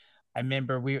I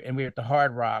remember we were at the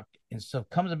Hard Rock, and so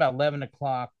comes about 11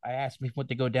 o'clock. I asked him if he wanted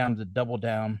to go down to the Double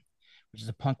Down, which is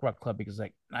a punk rock club, because,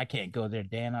 like, I can't go there,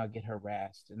 Dan. I'll get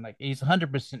harassed. And, like, he's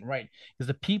 100% right, because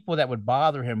the people that would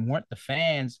bother him weren't the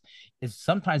fans. Is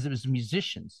sometimes it was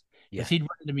musicians. Yeah. Because he'd run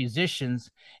into musicians,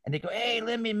 and they go, "Hey,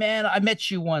 Lemmy, man, I met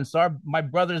you once. My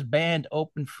brother's band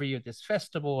opened for you at this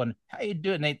festival, and how you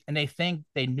doing?" And they think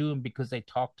they knew him because they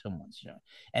talked to him once,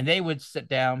 And they would sit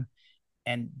down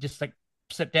and just, like,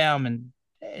 sit down and,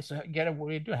 "Hey, so what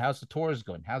are you doing? How's the tours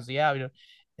going? How's the out?"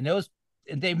 And those,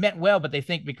 and they meant well, but they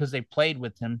think because they played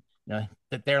with him,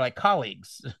 that they're like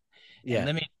colleagues. And Yeah.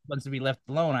 Lemmy wants to be left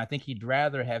alone. I think he'd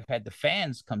rather have had the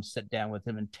fans come sit down with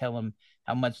him and tell him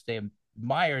how much they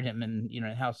admired him, and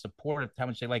how supportive, how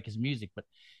much they like his music. But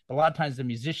a lot of times the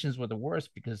musicians were the worst,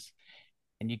 because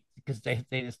they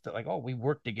just like, "Oh, we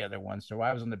worked together once," or,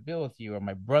 "I was on the bill with you," or,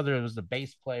 "My brother was the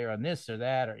bass player on this or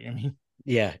that," or, I mean.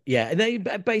 Yeah, yeah. And they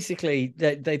basically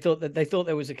they thought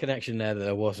there was a connection there that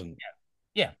there wasn't.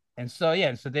 Yeah. And so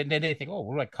then they think, "Oh,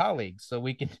 we're like colleagues, so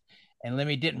we can." And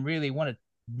Lemmy didn't really want to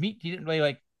meet. He didn't really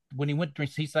like, when he went to.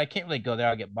 He said, "I can't really go there.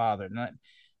 I'll get bothered."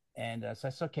 And so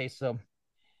I said, "Okay." So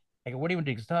I go, "What do you want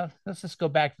to do?" He goes, "No, let's just go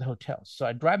back to the hotel." So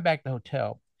I drive back to the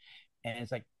hotel, and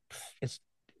it's like, it's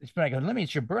been. I go, "Lemmy,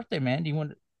 it's your birthday, man. Do you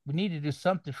want? We need to do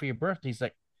something for your birthday." He's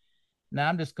like, "No,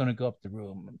 I'm just gonna go up the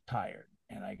room. I'm tired."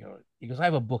 And he goes, "I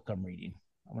have a book I'm reading.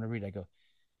 I want to read."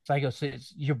 So I go, "So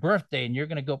it's your birthday and you're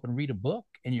going to go up and read a book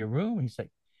in your room?" He's like,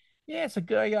 "Yeah, it's a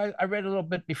good, I read a little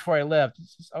bit before I left.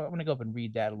 I want to go up and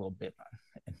read that a little bit."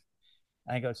 And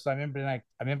I go, so I remember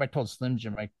I told Slim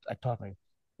Jim, I told him,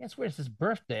 "Yeah, it's weird. It's his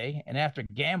birthday. And after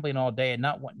gambling all day and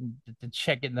not wanting to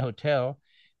check in the hotel,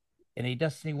 and he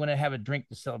doesn't even want to have a drink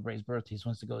to celebrate his birthday. He just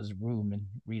wants to go to his room and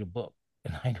read a book."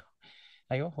 And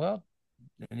I go, "Well,"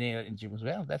 and Jim goes,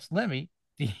 "Well, that's Lemmy.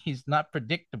 He's not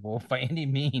predictable by any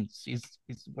means. He's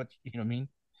what, you know what I mean?"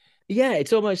 Yeah,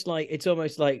 it's almost like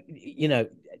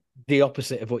the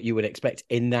opposite of what you would expect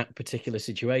in that particular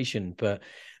situation. But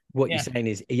what you're Yeah. saying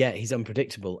is, yeah, he's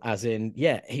unpredictable. As in,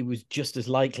 yeah, he was just as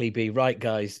likely be right,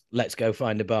 guys. Let's go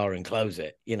find a bar and close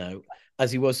it.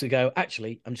 As he was to go.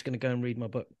 Actually, I'm just going to go and read my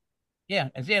book. Yeah.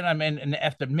 I mean, and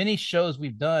after many shows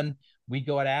we've done, we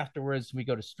go out afterwards, we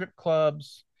go to strip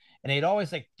clubs, and they'd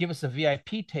always, like, give us a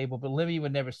VIP table, but Livy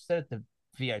would never sit at the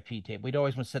VIP table. We'd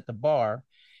always want to sit at the bar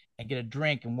and get a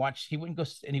drink and watch. He wouldn't go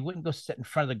sit in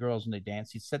front of the girls when they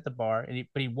dance. He'd sit at the bar,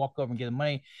 but he'd walk over and get the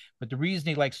money. But the reason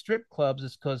he liked strip clubs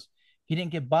is because he didn't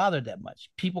get bothered that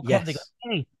much. People come, they go,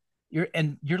 Yes.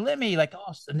 "Hey, you're Lemmy," like,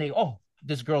 "Oh," and they, "Oh,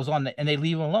 this girl's on," and they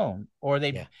leave him alone.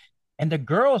 Yeah. And the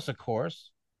girls, of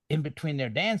course, in between their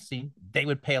dancing, they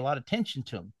would pay a lot of attention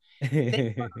to him.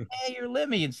 They go, "Hey, you're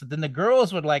Lemmy." And so then the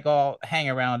girls would, like, all hang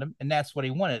around him, and that's what he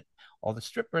wanted. All the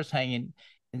strippers hanging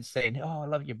and saying, "Oh, I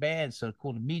love your band. So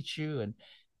cool to meet you." And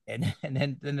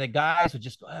then the guys would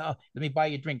just go, "Oh, let me buy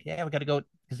you a drink." "Yeah, we got to go,"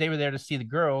 because they were there to see the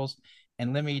girls.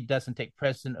 and Lemmy doesn't take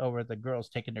precedent over the girls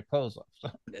taking their clothes off.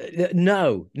 So,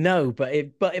 No,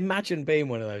 but imagine being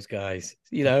one of those guys,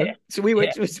 you know. yeah, So we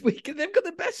went yeah, to they've got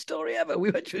the best story ever.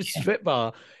 We went to a strip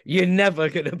bar. You're never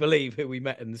gonna believe who we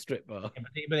met in the strip bar.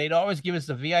 but they'd always give us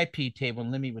the VIP table,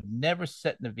 and Lemmy would never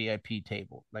sit in the VIP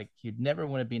table. Like he'd never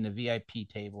want to be in the VIP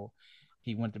table.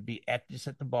 He wanted to be at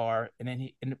the bar, and then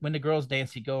and when the girls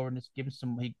dance, he'd go over and just he'd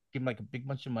give him like a big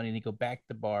bunch of money, and he'd go back to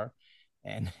the bar,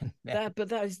 and But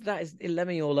that is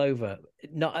Lemmy all over.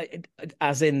 Not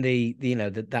as in the you know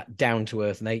that down to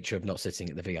earth nature of not sitting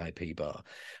at the VIP bar,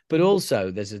 but also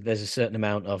there's a certain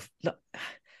amount of look,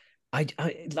 I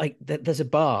like there's a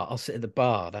bar. I'll sit at the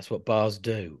bar. That's what bars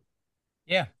do.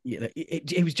 yeah, You know,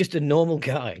 it was just a normal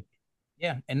guy.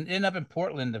 yeah, and ended up in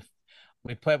Portland.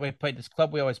 We played this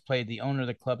club. We always played. The owner of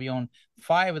the club, he owned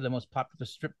 5 of the most popular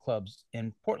strip clubs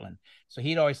in Portland. So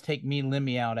he'd always take me and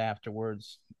Lemmy out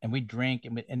afterwards, and we'd drink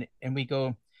and we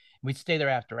go, we'd stay there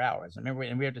after hours. I remember,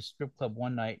 and we were at the strip club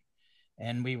one night,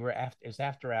 and we were after it was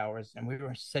after hours, and we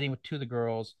were sitting with 2 of the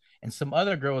girls, and some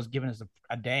other girls giving us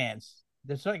a dance.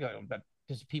 There's like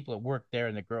there's people that work there,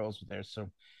 and the girls were there.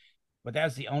 So, but that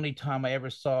was the only time I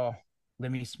ever saw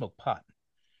Lemmy smoke pot,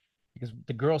 because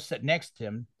the girl sat next to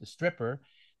him, the stripper,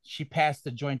 she passed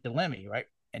the joint to Lemmy, right?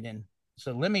 And then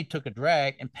so Lemmy took a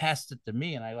drag and passed it to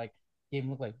me, and I like gave him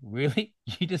a look like, really?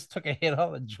 You just took a hit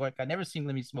on the joint? I never seen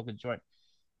Lemmy smoke a joint.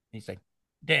 And he's like,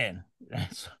 Dan.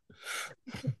 So,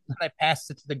 I passed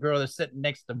it to the girl that's sitting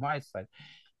next to my side.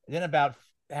 And then about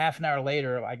half an hour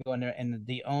later, I go in there, and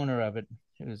the owner of it,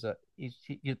 it was he's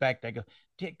back there. I go,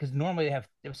 because normally they have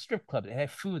a strip club, they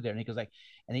have food there, and he goes like,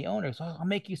 and the owner goes, oh, I'll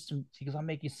make you some. He goes, I'll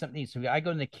make you something. So I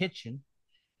go in the kitchen.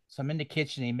 So I'm in the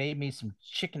kitchen. He made me some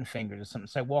chicken fingers or something.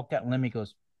 So I walked out, and Lemmy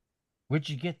goes, "Where'd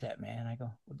you get that, man?" I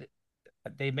go, well,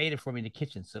 they made it for me in the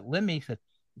kitchen. So Lemmy said,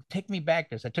 "Take me back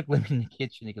there." So I took Lemmy in the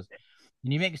kitchen. He goes,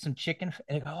 "Can you make some chicken?"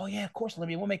 And I go, "Oh yeah, of course,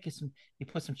 Lemmy. We'll make you some." He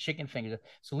put some chicken fingers.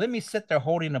 So let me sit there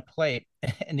holding a plate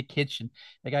in the kitchen.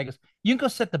 The guy goes, "You can go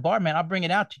set the bar, man. I'll bring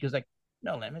it out to you." He goes like,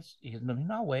 "No, Lemmy." He goes,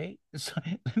 "No, wait." So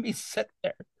let me sit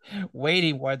there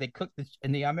waiting while they cook this.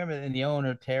 And I remember in the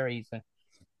owner Terry, he's like,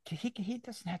 he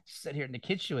doesn't have to sit here in the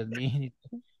kitchen with me.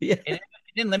 Yeah. And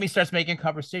then let me starts making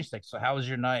conversations like, "So how was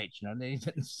your night?" You know, he's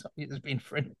just being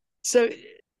friendly. So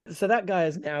so that guy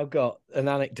has now got an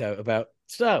anecdote about.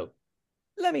 So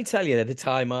let me tell you, at the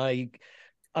time I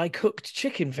cooked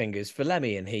chicken fingers for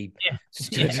Lemmy, and he Yeah,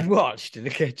 stood yeah. and watched in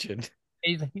the kitchen.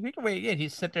 He's like, "You can wait." Yeah, he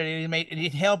sit there and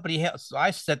he'd help, but he helped. So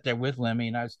I sat there with Lemmy,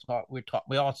 and I was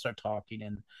we all start talking,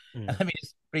 and Mm. Lemmy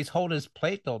but he's holding his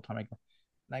plate the whole time.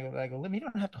 I go, Lemmy, you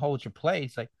don't have to hold your plate.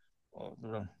 He's like, "Oh,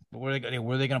 well, where are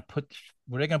they gonna put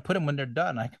him when they're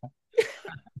done?" I go,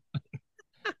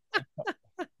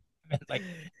 like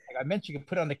I meant you could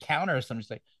put it on the counter or something.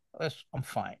 He's like, oh, I'm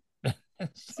fine.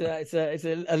 So it's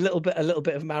a little bit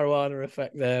of marijuana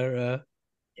effect there.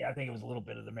 Yeah, I think it was a little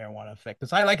bit of the marijuana effect.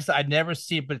 Because like I said, I'd never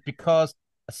see it, but because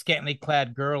a scantily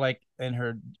clad girl, like in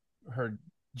her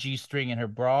G string and her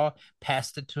bra,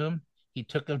 passed it to him. He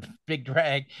took a big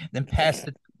drag, then passed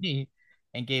it to me,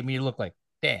 and gave me a look like,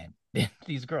 "Dan,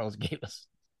 these girls gave us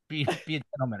be a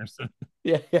gentleman or something.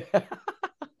 Yeah, yeah.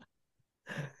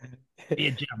 Be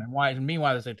a gentleman." Why?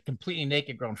 Meanwhile, there's a completely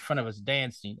naked girl in front of us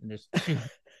dancing, and there's 2.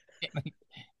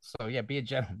 So yeah, be a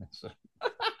gentleman. So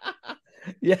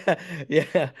Yeah,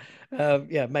 yeah,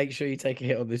 yeah. Make sure you take a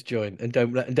hit on this joint, and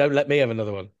don't let me have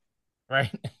another one.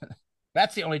 right.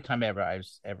 That's the only time I've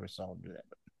ever saw him do that.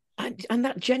 And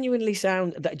that genuinely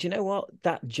do you know what?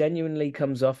 That genuinely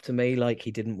comes off to me like he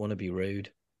didn't want to be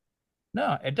rude.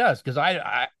 No, it does, because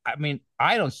I mean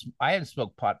I hadn't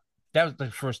smoked pot. That was the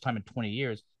first time in 20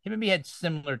 years. Him and me had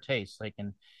similar tastes, like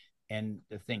and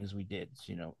the things we did.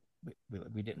 You know,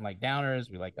 we didn't like downers,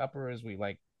 we like uppers, we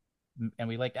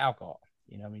liked alcohol.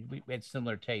 You know, I mean we had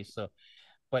similar tastes. So,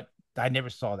 but I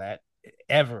never saw that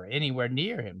ever anywhere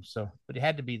near him. So, but it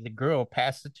had to be the girl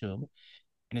passed it to him,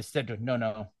 and instead of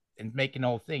no, and making the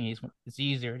whole thing, it's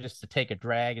easier just to take a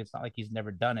drag. It's not like he's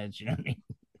never done it. You know what I mean?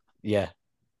 Yeah,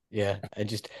 yeah, and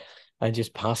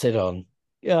just pass it on.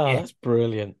 Yeah, Yeah. that's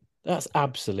brilliant. That's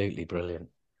absolutely brilliant.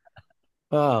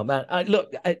 Oh man,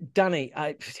 Danny,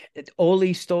 all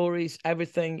these stories,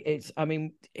 everything. I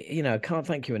mean, I can't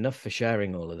thank you enough for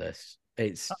sharing all of this. Oh, yeah,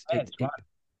 it's fun.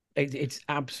 It's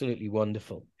absolutely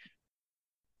wonderful.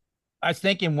 I was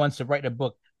thinking once of writing a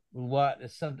book. What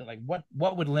is something like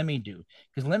what would Lemmy do?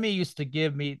 Because Lemmy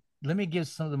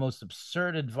gives some of the most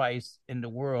absurd advice in the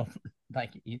world.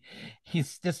 Like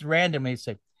he's just randomly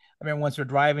say. I remember once we're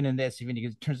driving in the SUV, and he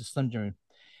turns to Slim Jim,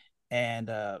 and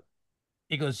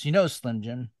he goes, "You know, Slim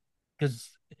Jim,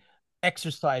 because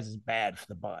exercise is bad for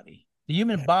the body." The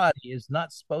human body is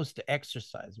not supposed to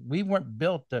exercise. We weren't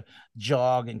built to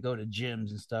jog and go to gyms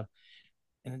and stuff.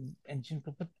 And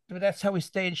but that's how we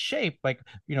stay in shape. Like,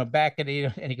 back at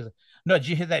and he goes, no, did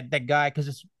you hear that guy?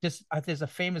 Because there's a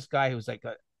famous guy who was like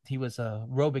he was a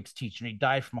aerobics teacher and he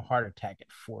died from a heart attack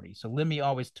at 40. So Lemmy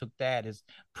always took that as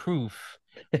proof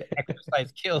that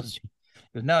exercise kills you.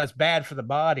 He goes, no, it's bad for the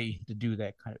body to do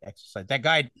that kind of exercise. That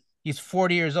guy, he's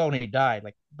 40 years old and he died.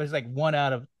 Like, but it's like 1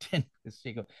 out of 10.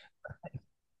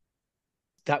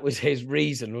 That was his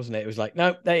reason, wasn't it? It was like,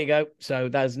 no, there you go. So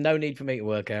there's no need for me to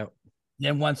work out.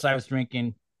 Then once I was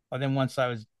drinking, or then once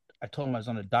I told him I was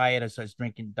on a diet. I was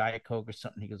drinking Diet Coke or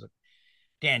something. He goes,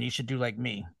 Dan, you should do like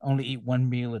me. Only eat one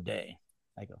meal a day.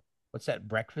 I go, what's that,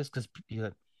 breakfast? Because he's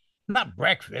like, not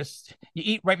breakfast. You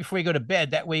eat right before you go to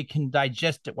bed. That way you can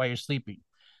digest it while you're sleeping.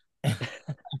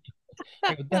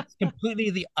 That's completely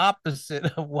the opposite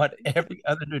of what every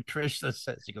other nutritionist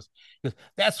says. He goes,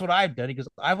 that's what I've done. He goes,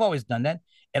 I've always done that.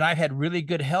 And I've had really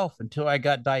good health until I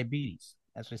got diabetes.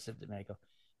 That's what he said to me. I go,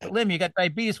 but Lim, you got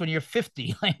diabetes when you're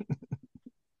 50.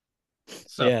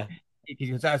 So Yeah. he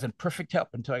goes, I was in perfect health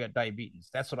until I got diabetes.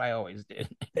 That's what I always did.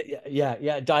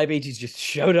 Yeah. Diabetes just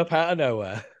showed up out of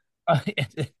nowhere.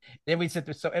 Then we sit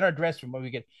there. So in our dressing room,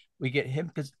 we get him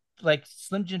because like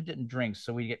Slim Jim didn't drink,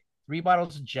 so we get 3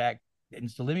 bottles of Jack. And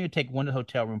so Lemmy would take one to the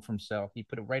hotel room for himself. He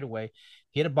put it right away.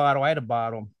 He had a bottle. I had a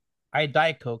bottle. I had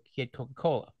Diet Coke. He had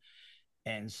Coca-Cola.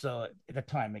 And so at the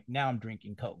time, like now I'm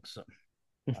drinking Coke. So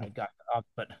I got up,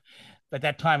 but at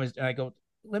that time is, and I go,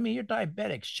 Lemmy, you're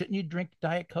diabetic. Shouldn't you drink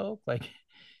Diet Coke? Like,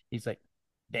 he's like,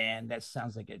 Dan, that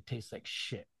sounds like it tastes like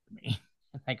shit to me.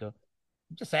 And I go,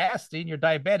 just asking, you're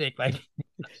diabetic. Like,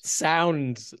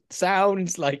 sounds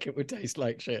like it would taste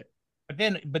like shit. But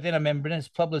then I remember his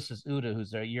publicist Uda,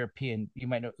 who's a European. You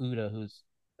might know Uda, who's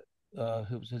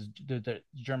the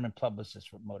German publicist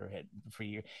for Motorhead for a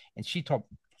year. And she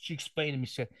explained to me,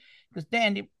 she said, because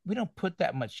Dan, we don't put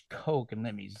that much Coke in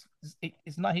Lemmy's.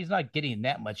 He's not getting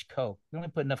that much Coke. We only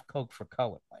put enough Coke for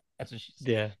color. Like, that's what she said.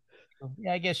 Yeah.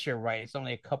 Yeah, I guess you're right. It's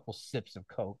only a couple sips of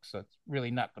Coke, so it's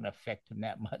really not going to affect him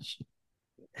that much.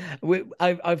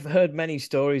 I've heard many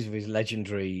stories of his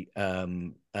legendary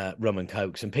rum and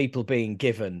cokes, and people being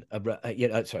given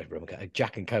a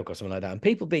Jack and Coke or something like that, and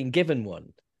people being given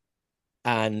one,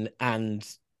 and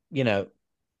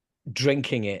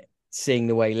drinking it, seeing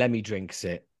the way Lemmy drinks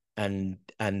it, and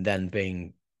then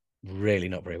being really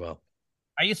not very well.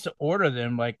 I used to order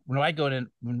them like when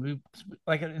we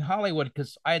like in Hollywood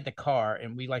because I had the car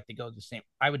and we like to go the same.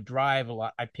 I would drive a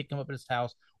lot. I pick him up at his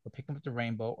house or pick him up at the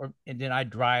Rainbow, and then I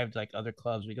drive to like other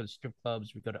clubs. We go to strip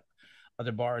clubs, we go to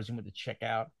other bars and went to check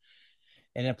out,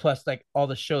 and then plus like all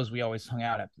the shows we always hung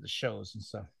out after the shows and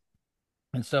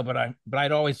so. But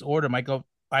I'd always order them.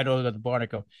 I'd order at the bar and I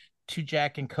go 2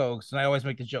 Jack and Cokes, and I always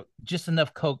make the joke just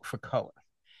enough Coke for color,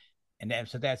 and then,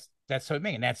 so that's how we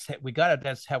make it. And we got it.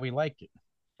 That's how we liked it.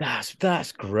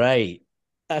 That's great.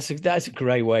 That's a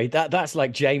great way. That's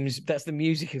like James. That's the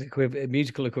musical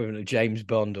equivalent of James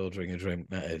Bond ordering a drink.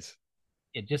 That is.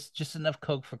 Yeah, just enough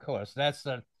Coke for color. So that's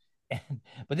the.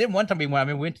 But then one time we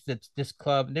went to this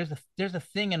club. And there's a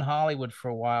thing in Hollywood for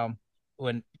a while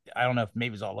when I don't know if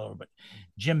maybe it's all over, but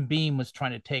Jim Beam was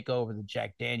trying to take over the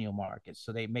Jack Daniel market.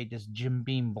 So they made this Jim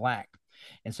Beam Black,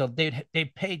 and so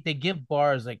they give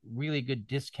bars like really good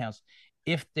discounts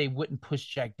if they wouldn't push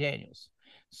Jack Daniels.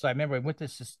 So I remember I went to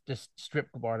this strip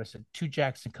bar and I said 2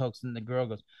 Jacks and Cokes, and the girl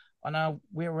goes, "Oh no,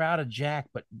 we're out of Jack,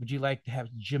 but would you like to have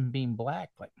Jim Beam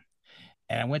Black?" Like,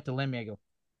 and I went to Lemmy. I go,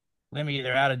 Lemmy,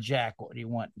 they're out of Jack. What do you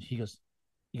want? He goes,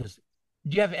 do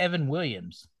you have Evan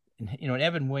Williams? And and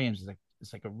Evan Williams is like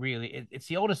it's like a really it's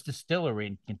the oldest distillery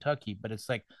in Kentucky, but it's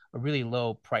like a really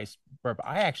low price bourbon.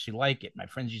 I actually like it. My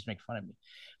friends used to make fun of me.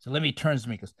 So Lemmy turns to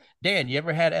me and goes, Dan, you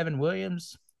ever had Evan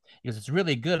Williams? He goes, it's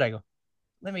really good. I go,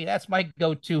 Lemmy, that's my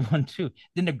go-to one too.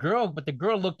 Then the girl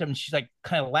looked at him and she's like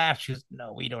kind of laughed. She goes,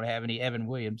 no, we don't have any Evan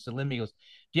Williams. So Lemmy goes,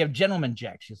 do you have Gentleman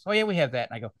Jack? She goes, oh yeah, we have that.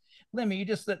 And I go, Lemmy, you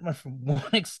just went from one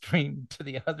extreme to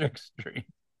the other extreme.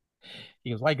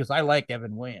 He goes, why? Because I like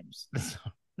Evan Williams. So.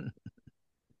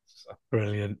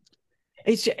 Brilliant.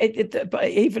 But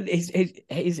even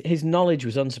his knowledge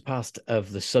was unsurpassed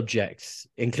of the subjects,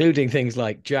 including things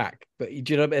like Jack. But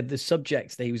do you know the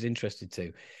subjects that he was interested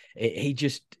to? He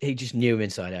just knew him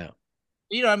inside out.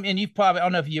 I mean, you've probably I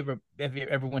don't know if you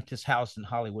ever went to his house in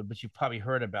Hollywood, but you've probably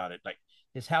heard about it. Like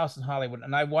his house in Hollywood,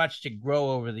 and I watched it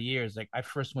grow over the years. Like I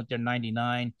first went there in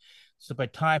 '99. So by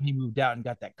the time he moved out and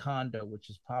got that condo,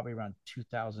 which is probably around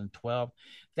 2012,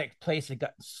 that place had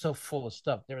gotten so full of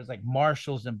stuff. There was like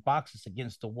Marshalls and boxes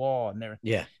against the wall, and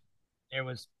Yeah, there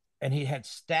was and he had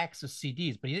stacks of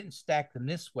CDs, but he didn't stack them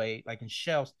this way, like in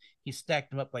shelves. He stacked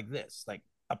them up like this, like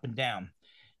up and down.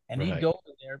 And he'd Right. go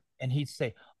over there and he'd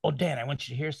say, "Oh, Dan, I want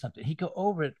you to hear something." He'd go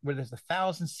over it where there's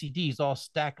 1,000 CDs all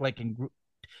stacked like in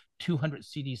 200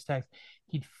 CD stacks.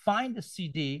 He'd find the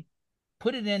CD,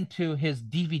 put it into his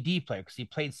DVD player because he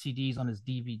played CDs on his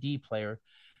DVD player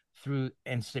through,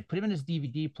 and say, put him in his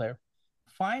DVD player,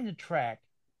 find the track,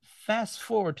 fast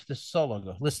forward to the solo,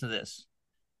 go, listen to this.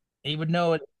 He would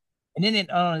know it. And then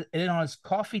on his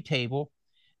coffee table,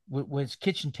 with his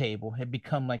kitchen table, had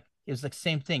become like, it was like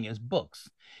same thing as books.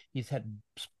 He's had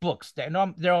books that,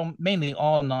 no, they're all mainly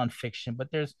all nonfiction, but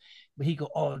he go,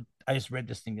 oh, I just read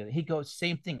this thing. He goes,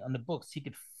 same thing on the books. He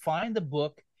could find the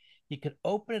book, he could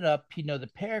open it up, he'd know the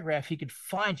paragraph, he could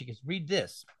find, he could read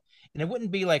this. And it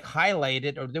wouldn't be like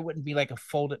highlighted, or there wouldn't be like a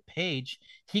folded page.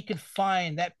 He could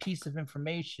find that piece of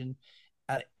information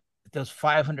at those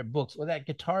 500 books, or that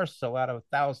guitar solo out of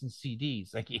 1,000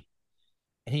 CDs. Like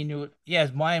he knew it. Yeah,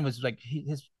 his mind was like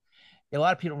his. A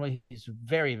lot of people know he's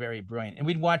very, very brilliant. And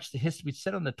we'd watch the history. We'd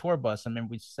sit on the tour bus. I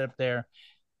remember we'd sit up there,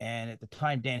 and at the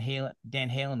time Dan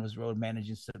Halen was road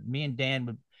managing. So me and Dan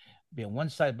would be on one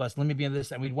side of the bus. Let me be on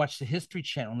this, and we'd watch the History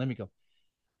Channel. And let me go.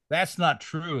 That's not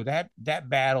true. That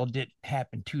battle did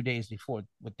happen 2 days before.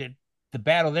 What the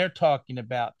battle they're talking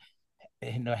about,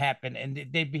 happened, and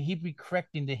he'd be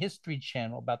correcting the History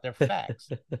Channel about their facts.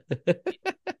 So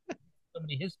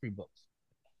many history books.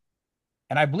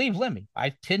 And I believe Lemmy.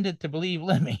 I tended to believe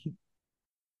Lemmy.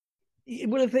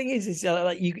 Well, the thing is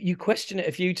like you question it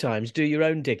a few times, do your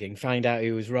own digging, find out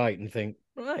who was right, and think,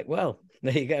 right, well,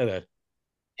 there you go then.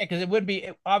 Yeah, because it would be,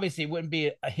 obviously it wouldn't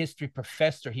be a history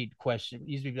professor he'd question.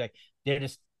 He'd be like,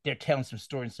 they're telling some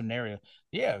story in some scenario.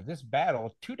 Yeah, this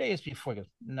battle 2 days before. He goes,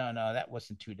 no, that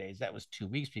wasn't 2 days. That was 2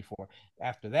 weeks before.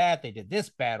 After that, they did this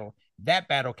battle. That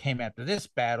battle came after this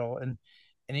battle, and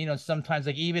sometimes,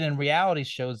 like, even in reality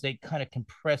shows, they kind of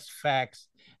compress facts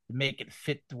to make it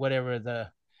fit whatever the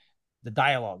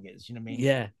dialogue is. You know what I mean?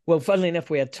 Yeah. Well, funnily enough,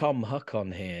 we had Tom Huck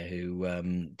on here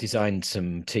who designed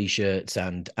some T-shirts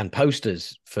and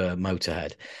posters for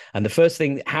Motorhead. And the first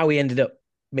thing, how he ended up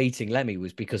meeting Lemmy,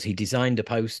 was because he designed a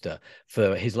poster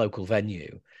for his local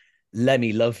venue.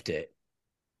 Lemmy loved it,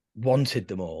 wanted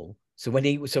them all. So when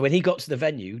he got to the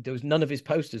venue, there was none of his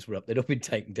posters were up. They'd all been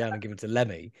taken down and given to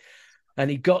Lemmy. And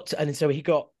he got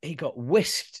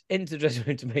whisked into the dressing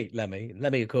room to meet Lemmy. And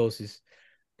Lemmy, of course, is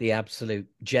the absolute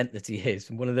gent that he is.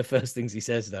 And one of the first things he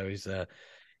says, though, is,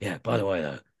 yeah, by the way,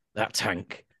 though, that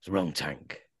tank is the wrong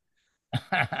tank.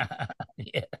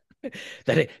 Yeah.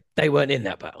 They weren't in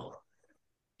that battle.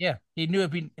 Yeah, he knew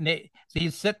if so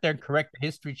he'd sit there and correct the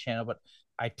History Channel, but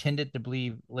I tended to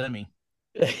believe Lemmy.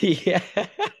 Yeah,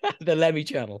 the Lemmy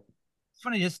channel.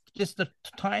 Funny, just the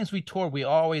times we toured,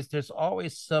 there's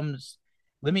always some.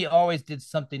 Lemmy always did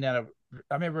something I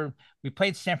remember we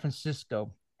played San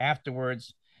Francisco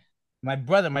afterwards. My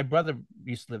brother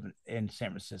used to live in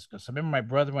San Francisco, so I remember my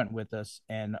brother went with us,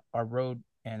 and our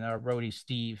roadie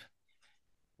Steve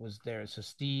was there. So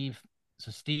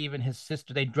Steve and his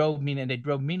sister, they drove me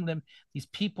and them. These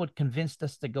people had convinced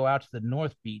us to go out to the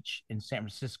North Beach in San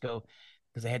Francisco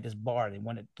because they had this bar. They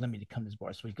wanted Lemmy to come to this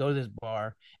bar. So we go to this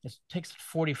bar. It takes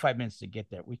 45 minutes to get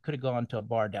there. We could have gone to a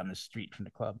bar down the street from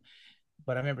the club.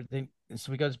 But I remember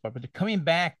so we go to this bar. But coming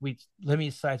back, Lemmy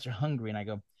decides they're hungry. And I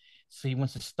go, so he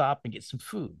wants to stop and get some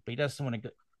food, but he doesn't want to go.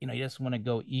 He doesn't want to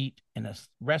go eat in a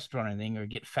restaurant or anything or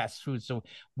get fast food. So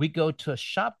we go to a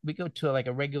shop. We go to like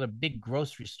a regular big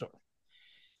grocery store.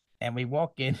 And we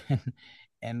walk in,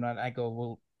 and I go,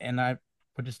 well,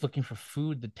 we're just looking for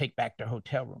food to take back to our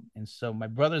hotel room. And so my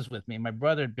brother's with me. My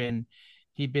brother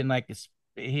he'd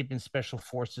been special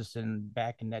forces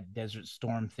back in that Desert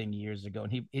Storm thing years ago.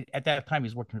 And at that time,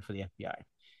 he's working for the FBI.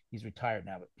 He's retired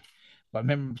now, but I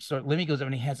remember, so Lemmy goes over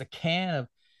and he has a can of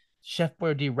Chef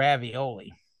Boyardee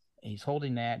ravioli. He's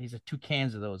holding that. He's two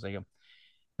cans of those. I go,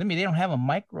 Lemmy, they don't have a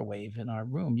microwave in our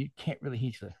room. You can't really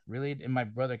heat it. Really? And my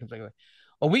brother comes like,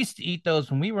 oh, we used to eat those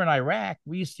when we were in Iraq.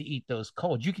 We used to eat those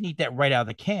cold. You can eat that right out of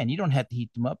the can. You don't have to heat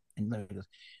them up. And Lemmy goes,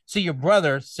 so your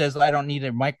brother says I don't need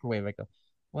a microwave. I go,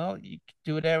 well, you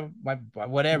can do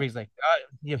whatever. He's like,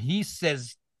 he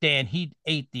says, Dan, he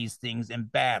ate these things in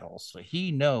battle, so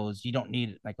he knows you don't need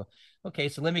it. And I go, okay.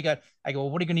 So I go, well,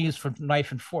 what are you going to use for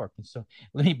knife and fork? And so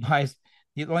Lemmy buys.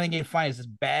 The only thing you find is this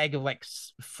bag of like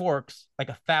forks, like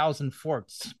 1,000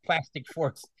 forks, plastic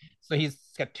forks. So he's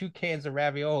got 2 cans of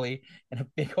ravioli and a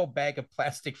big old bag of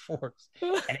plastic forks.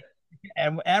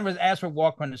 And as we're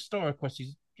walking around the store, of course,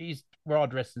 we're all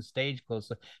dressed in stage clothes.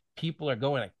 So people are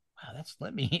going like, wow, that's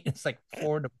Lemmy. It's like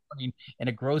 4 in the morning in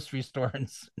a grocery store, and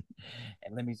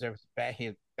Lemmy's there with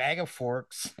a bag of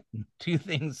forks, and 2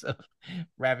 things of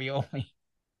ravioli.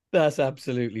 That's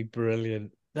absolutely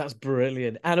brilliant. That's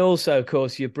brilliant. And also, of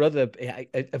course, your brother,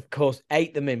 of course,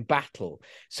 ate them in battle.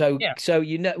 So, Yeah,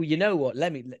 you know what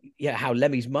Lemmy, yeah, how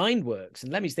Lemmy's mind works.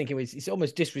 And Lemmy's thinking it's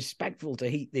almost disrespectful to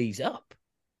heat these up.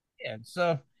 yeah.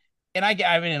 So, and I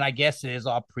mean, and I guess it is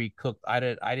all pre-cooked.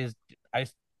 I just,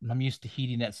 I'm used to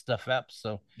heating that stuff up.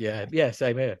 So, Yeah, yeah,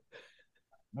 same here.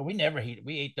 no, we never heat it.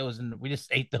 We ate those, and we just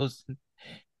ate those.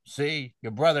 See,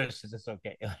 your brother says it's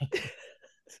okay.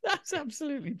 That's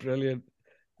absolutely brilliant.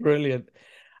 Brilliant.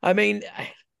 I mean,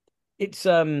 it's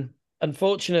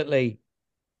unfortunately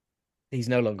he's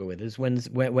no longer with us. When's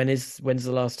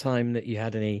the last time that you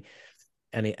had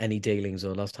any dealings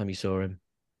or last time you saw him?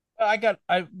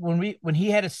 I when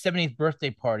he had his 70th birthday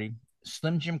party,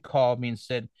 Slim Jim called me and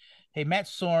said, "Hey, Matt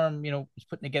Sorm, was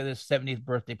putting together his 70th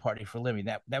birthday party for Lemmy.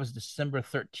 That was December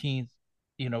 13th.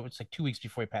 It's like 2 weeks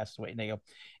before he passed away." And they go,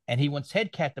 and he wants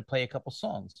Headcat to play a couple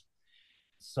songs.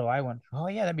 So I went, "Oh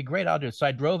yeah, that'd be great. I'll do it." So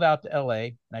I drove out to LA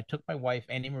and I took my wife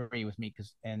Annie Marie with me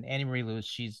and Annie Marie Lewis,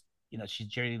 she's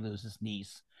Jerry Lee Lewis's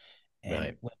niece. And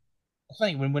Right. it's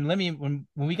funny when Lemmy when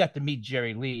we got to meet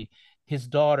Jerry Lee, his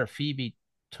daughter Phoebe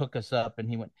took us up and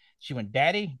she went,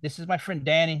 "Daddy, this is my friend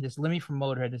Danny. This is Lemmy from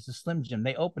Motorhead. This is Slim Jim.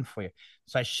 They opened for you."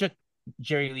 So I shook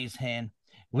Jerry Lee's hand.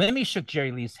 Lemmy shook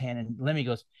Jerry Lee's hand, and Lemmy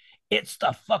goes, "It's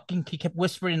the fucking," he kept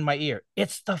whispering in my ear,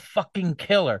 "It's the fucking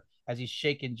killer," as he's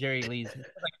shaking Jerry Lee's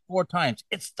like 4 times.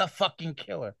 "It's the fucking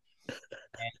killer."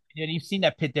 And you've seen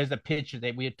that pit. There's a picture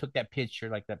that we took that picture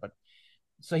like that. But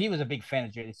so he was a big fan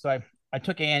of Jerry. So I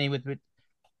took Annie with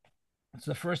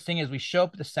so the first thing is we show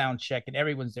up at the sound check and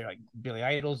everyone's there. Like Billy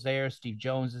Idol's there, Steve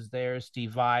Jones is there,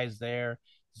 Steve Vai's there,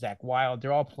 Zach Wild.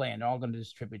 They're all playing. They're all going to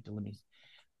distribute to Lemmy.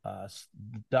 Uh,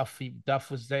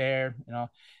 Duff was there.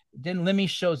 Then Lemmy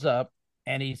shows up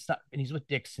and he's with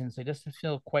Dixon. So he doesn't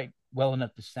feel quite well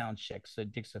enough to sound check. So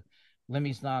Dixon,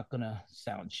 Lemmy's not gonna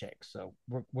sound check. So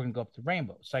we're gonna go up to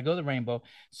Rainbow. So I go to Rainbow.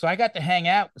 So I got to hang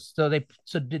out. So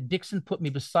Dixon put me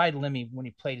beside Lemmy when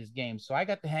he played his game. So I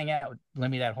got to hang out with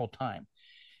Lemmy that whole time.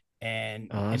 And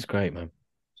Oh, that's and great, man.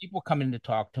 people come in to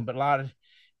talk to him, but a lot of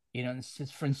and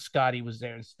his friend Scotty was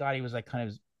there, and Scotty was like kind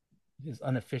of his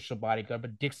unofficial bodyguard.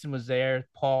 But Dixon was there,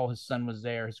 Paul, his son, was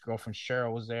there, his girlfriend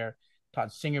Cheryl was there, Todd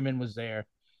Singerman was there.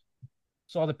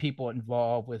 So all the people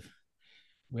involved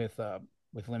with uh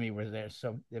with Lemmy were there.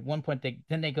 So at one point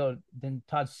then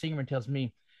Todd Singerman tells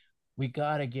me we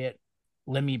gotta get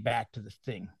Lemmy back to the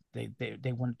thing.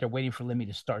 They're waiting for Lemmy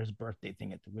to start his birthday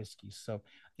thing at the whiskey. So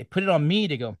they put it on me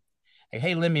to go,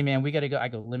 "Hey Lemmy, man, we gotta go." I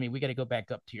go, "Lemmy, we gotta go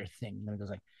back up to your thing." And he goes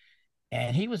like,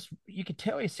 and you could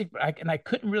tell he's sick, but I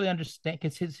couldn't really understand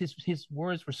because his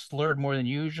words were slurred more than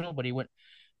usual. But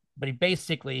he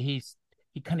basically he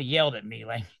kind of yelled at me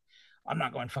like, "I'm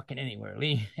not going fucking anywhere,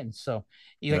 Lee." And so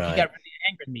he Right. got really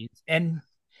angry at me,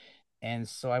 and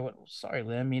so I went, "Sorry,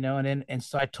 Lim,"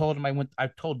 so I told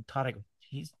Todd, I go,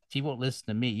 he won't listen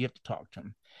to me. You have to talk to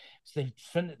him. So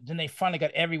then they finally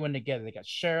got everyone together. They got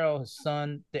Cheryl, his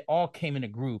son. They all came in a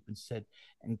group and said,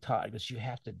 and Todd goes, "You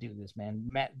have to do this,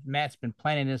 man. Matt's been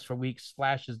planning this for weeks.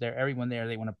 Slash is there. Everyone there,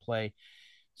 they want to play."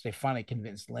 So they finally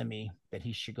convinced Lemmy that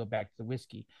he should go back to the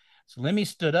whiskey. So Lemmy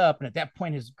stood up, and at that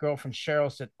point, his girlfriend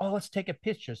Cheryl said, "Oh, let's take a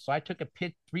picture." So I took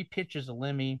 3 pictures of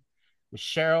Lemmy with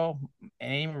Cheryl and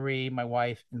Annie Marie, my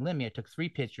wife, and Lemmy. I took 3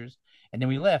 pictures, and then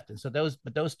we left. And so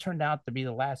those turned out to be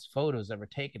the last photos ever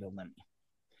taken of Lemmy.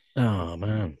 Oh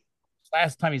man.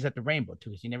 Last time he's at the Rainbow too,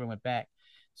 because he never went back.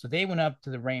 So they went up to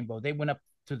the Rainbow. They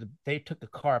took the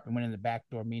car up and went in the back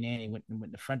door. Me and Annie went in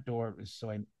the front door. So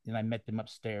I met them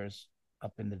upstairs,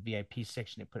 up in the VIP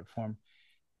section. They put it for him,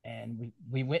 and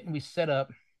we went and we set up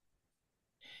and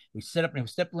we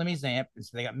stepped Lemmy's amp. And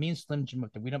so they got me and Slim Jim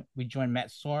up there. We joined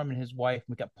Matt Sorm and his wife.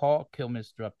 We got Paul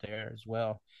Kilmister up there as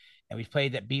well. And we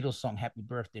played that Beatles song, Happy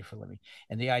Birthday for Lemmy.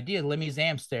 And the idea, Lemmy's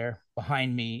amp's there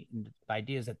behind me. And the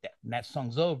idea is that when that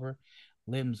song's over,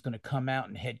 Lim's going to come out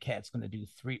and Headcat's going to do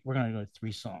we're going to do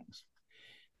 3 songs.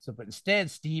 So, but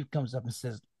instead, Steve comes up and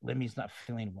says, Lemmy's not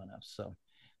feeling well enough. So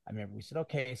I remember we said,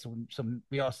 okay. So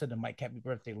we all said to Mike, "Happy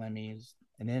birthday, Lemmy's."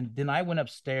 And then I went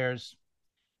upstairs.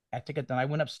 After I got done, I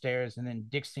went upstairs, and then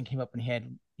Dixon came up and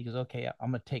he goes, "Okay,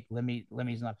 I'm gonna take Lemmy.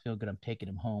 Lemmy's not feeling good. I'm taking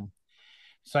him home."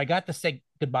 So I got to say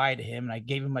goodbye to him, and I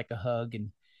gave him like a hug,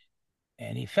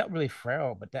 and he felt really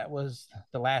frail. But that was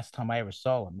the last time I ever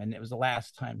saw him, and it was the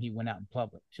last time he went out in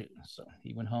public too. So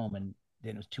he went home, and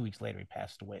then it was 2 weeks later he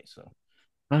passed away. So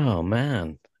Oh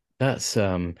man. That's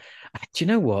do you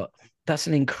know what? That's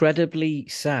an incredibly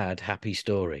sad, happy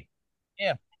story.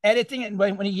 yeah, And the thing,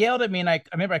 when he yelled at me, and I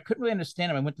remember I couldn't really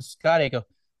understand him. I went to Scotty. I go,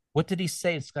 "What did he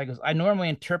say?" And Scotty goes, "I normally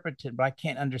interpret it, but I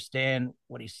can't understand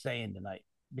what he's saying tonight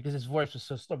because his voice was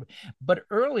so slow." But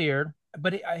earlier,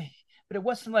 but it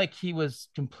wasn't like he was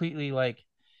completely like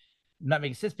not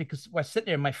making sense because I sit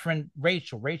there. My friend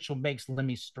Rachel makes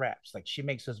Lemmy straps. Like she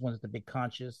makes those ones with the big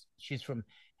conches. She's from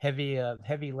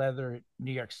heavy leather,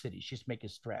 New York City. She's making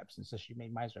straps, and so she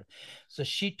made my strap. So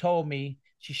she told me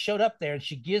she showed up there and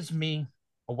she gives me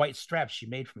a white strap she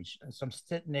made for me. So I'm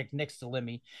sitting next to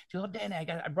Lemmy. She goes, "Oh, Danny,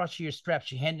 I brought you your strap."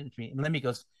 She handed it to me, and Lemmy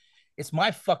goes, "It's my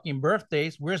fucking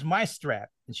birthdays. Where's my strap?"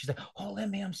 And she's like, "Oh,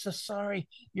 Lemmy, I'm so sorry.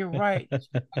 You're right."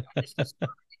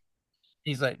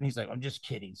 He's like, "I'm just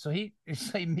kidding." So he's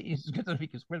like, he's good to me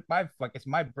because where's my fuck? It's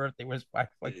my birthday. Where's my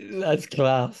fuck? That's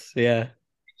class. Yeah.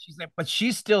 She's like, but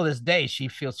she's still this day. She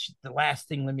feels the last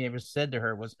thing Lemmy ever said to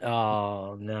her was,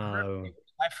 Oh "Birthday, no.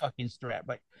 where's my fucking strap."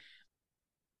 Like,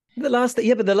 The last thing,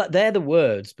 yeah, but they're the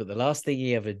words. But the last thing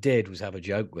he ever did was have a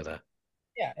joke with her.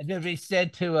 yeah. And then he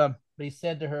said to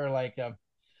her like, and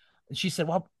she said,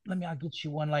 "Well, I'll get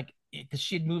you one like." Because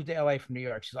she had moved to LA from New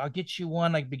York. She said, "I'll get you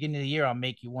one like beginning of the year. I'll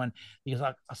make you one because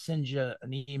I'll send you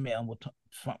an email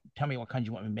and tell me what kind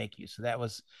you want me to make you." So it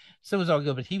was all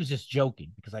good. But he was just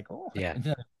joking because like, "Oh, Yeah.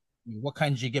 what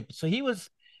kind did you get?" So he was,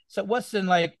 so it wasn't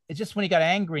like, it's just when he got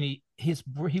angry and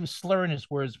he was slurring his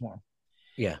words more.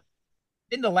 Yeah.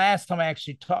 Then the last time I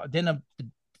actually talked, then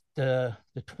the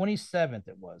 27th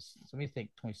it was. So let me think,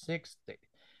 26th.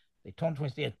 They told him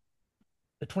 20th.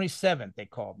 The 27th, they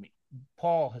called me.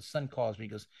 Paul, his son, calls me. He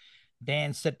goes,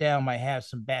 "Dan, sit down. I have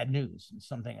some bad news." And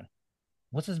something.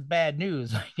 What's his bad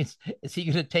news? Is he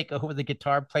going to take over the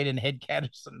guitar playing in Headcat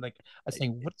or something? Like, I was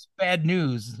saying, "What's bad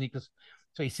news?" And he goes,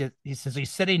 so he says, "He's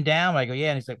sitting down." I go, "Yeah."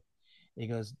 And he's like, he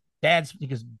goes,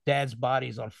 Dad's body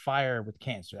is on fire with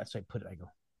cancer. That's how I put it. I go,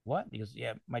 "What?" He goes,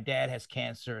 "Yeah, my dad has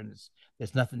cancer and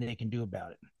there's nothing they can do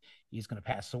about it. He's going to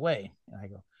pass away." And I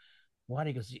go, "What?"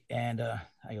 He goes, and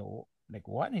I go, like,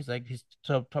 "What?" And he's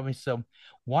so told me, so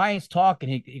why he's talking.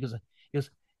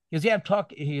 Yeah, I'm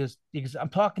talking. I'm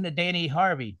talking to Danny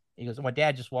Harvey. He goes, "My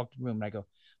dad just walked in the room." And I go,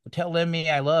 "Well, tell Lemmy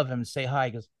I love him and say hi."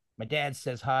 He goes, "My dad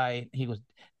says hi." He goes,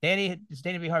 "Danny, it's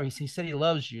Danny B. Harvey." He said he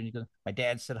loves you. And he goes, "My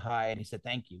dad said hi." And he said,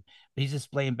 "Thank you." But he's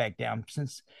just laying back down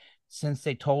since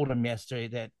they told him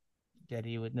yesterday that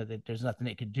he would know that there's nothing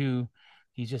they could do.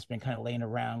 He's just been kind of laying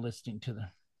around listening to the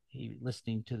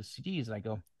CDs. And I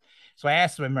go, so I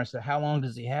asked him, I said, "How long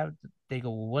does he have?" They go,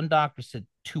 "Well, one doctor said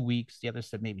 2 weeks, the other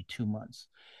said maybe 2 months."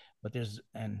 But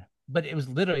it was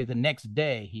literally the next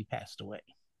day he passed away.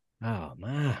 Oh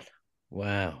man.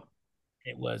 Wow.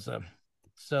 It was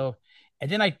so, and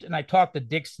then I talked to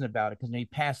Dixon about it because he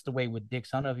passed away with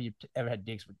Dixon. I don't know if you ever had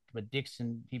Dixon, but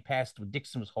Dixon, he passed when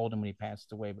Dixon was holding when he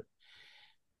passed away.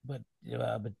 But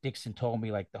Dixon told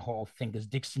me like the whole thing because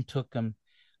Dixon took him,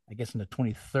 I guess, on the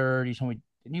 23rd. He told me,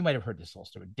 and you might have heard this whole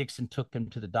story. Dixon took him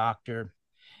to the doctor,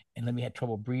 and Lemmy had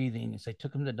trouble breathing, and so they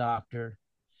took him to the doctor,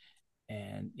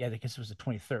 and yeah, I guess it was the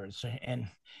 23rd. So, and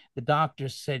the doctor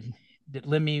said that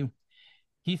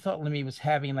he thought Lemmy was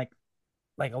having like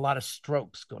a lot of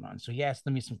strokes going on. So he asked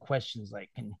Lemmy some questions like,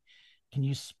 can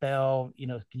you spell,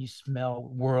 can you smell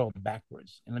world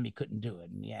backwards? And Lemmy couldn't do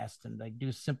it. And he asked him like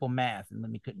do simple math, and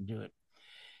Lemmy couldn't do it.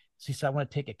 So he said, "I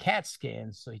want to take a CAT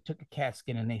scan." So he took a CAT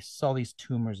scan, and they saw these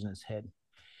tumors in his head,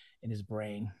 in his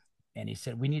brain. And he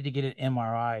said, "We need to get an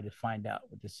MRI to find out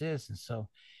what this is." And so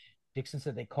Dixon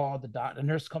said they called the doctor. The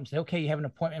nurse comes and said, "Okay, you have an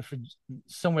appointment for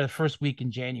somewhere the first week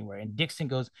in January." And Dixon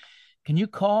goes, "Can you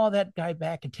call that guy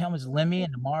back and tell him it's Lemmy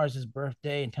and tomorrow's his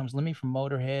birthday and tell him it's Lemmy from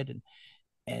Motorhead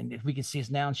and if we can see us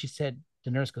now?" And she said,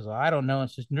 the nurse goes, "Oh, I don't know." And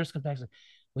so the nurse comes back and says,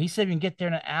 "Well, he said we can get there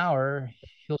in an hour.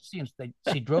 He'll see him." So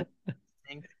she drove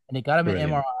and they got him an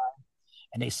Brilliant. MRI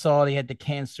and they saw he had the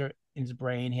cancer in his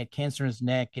brain. He had cancer in his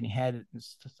neck and he had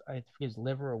I think his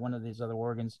liver or one of these other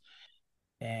organs.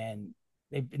 And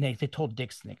they told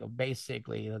Dixon, they go,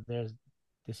 basically,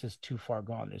 this is too far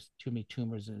gone. There's too many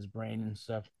tumors in his brain and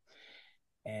stuff.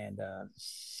 And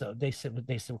so they said,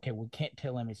 "Okay, we can't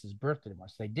tell him it's his birthday tomorrow."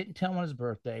 So they didn't tell him on his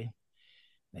birthday.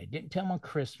 They didn't tell him on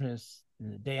Christmas.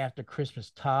 And the day after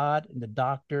Christmas, Todd and the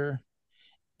doctor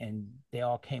and they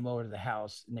all came over to the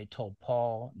house and they told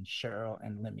Paul and Cheryl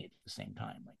and Lemmy at the same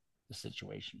time, like the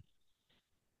situation.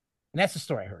 And that's the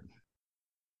story I heard.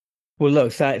 Well,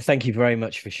 look, thank you very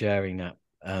much for sharing that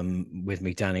with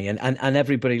me, Danny, and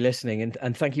everybody listening,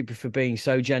 and thank you for being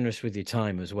so generous with your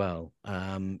time as well.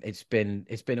 It's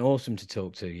been awesome to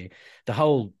talk to you. The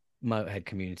whole Motorhead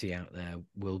community out there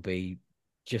will be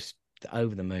just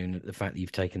over the moon at the fact that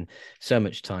you've taken so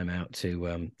much time out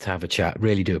to have a chat.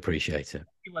 Really do appreciate it.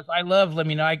 I love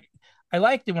Lemmy. I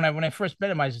liked it when I first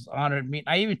met him. I was just honored.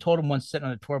 I even told him once sitting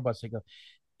on a tour bus, I go,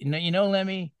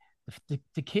 Lemmy,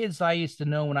 the kids I used to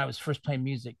know when I was first playing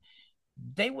music,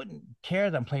 they wouldn't care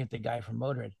that I'm playing with the guy from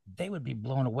Motorhead. They would be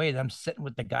blown away that I'm sitting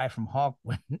with the guy from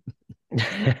Hawkwind.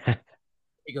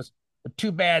 He goes, but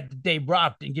too bad Dave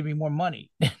Brock didn't give me more money.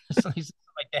 So he said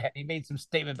like that. He made some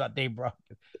statement about Dave Brock.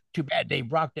 Too bad Dave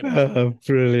Brock didn't. Oh,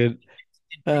 brilliant.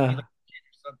 Like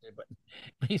something, but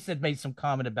he said made some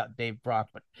comment about Dave Brock.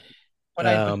 But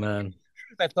Man.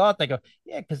 I thought they go,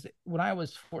 yeah, because when I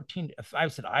was 14, I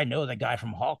said I know the guy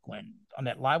from Hawkwind on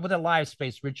that live with a Live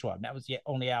Space Ritual. And that was the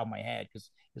only album I had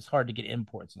because it's hard to get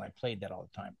imports, and I played that all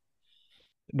the time.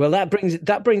 Well,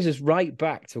 that brings us right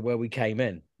back to where we came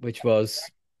in, which was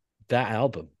that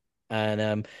album.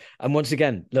 And once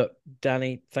again, look,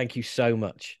 Danny, thank you so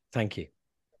much. Thank you.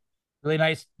 Really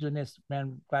nice doing this,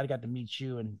 man. Glad I got to meet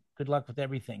you, and good luck with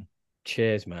everything.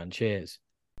 Cheers, man. Cheers.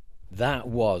 That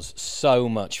was so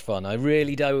much fun. I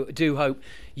really do hope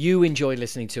you enjoyed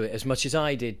listening to it as much as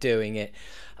I did doing it.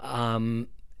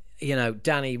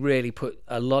 Danny really put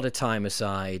a lot of time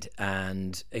aside,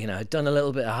 and had done a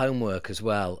little bit of homework as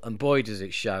well, and boy does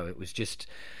it show. It was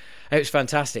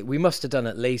fantastic. We must have done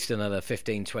at least another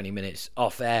 15-20 minutes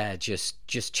off air just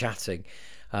chatting.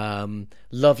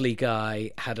 Lovely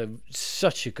guy, had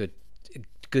such a good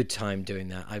time doing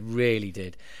that. I really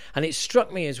did. And it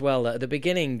struck me as well that at the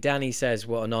beginning Danny says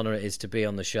what an honor it is to be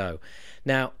on the show.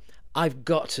 Now I've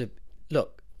got to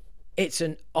look, it's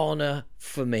an honor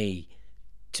for me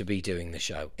to be doing the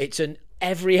show.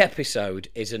 Every episode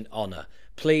is an honor.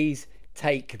 Please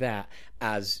take that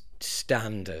as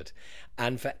standard.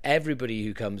 And for everybody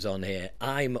who comes on here,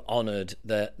 I'm honoured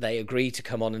that they agree to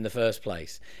come on in the first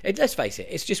place. Let's face it,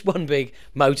 it's just one big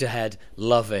Motorhead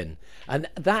love-in. And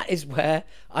that is where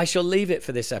I shall leave it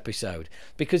for this episode,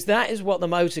 because that is what the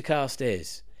Motorcast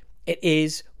is. It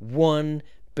is one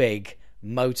big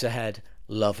Motorhead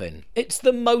love-in. It's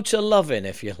the motor love-in,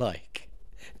 if you like.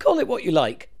 Call it what you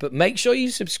like, but make sure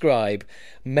you subscribe.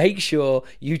 Make sure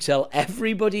you tell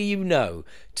everybody you know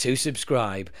to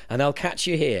subscribe, and I'll catch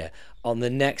you here on the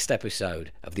next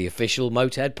episode of the official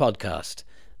Motorhead podcast,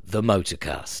 The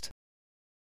Motorcast.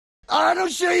 I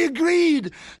don't show you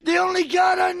greed. The only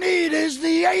God I need is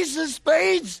the ace of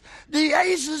spades. The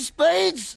ace of spades.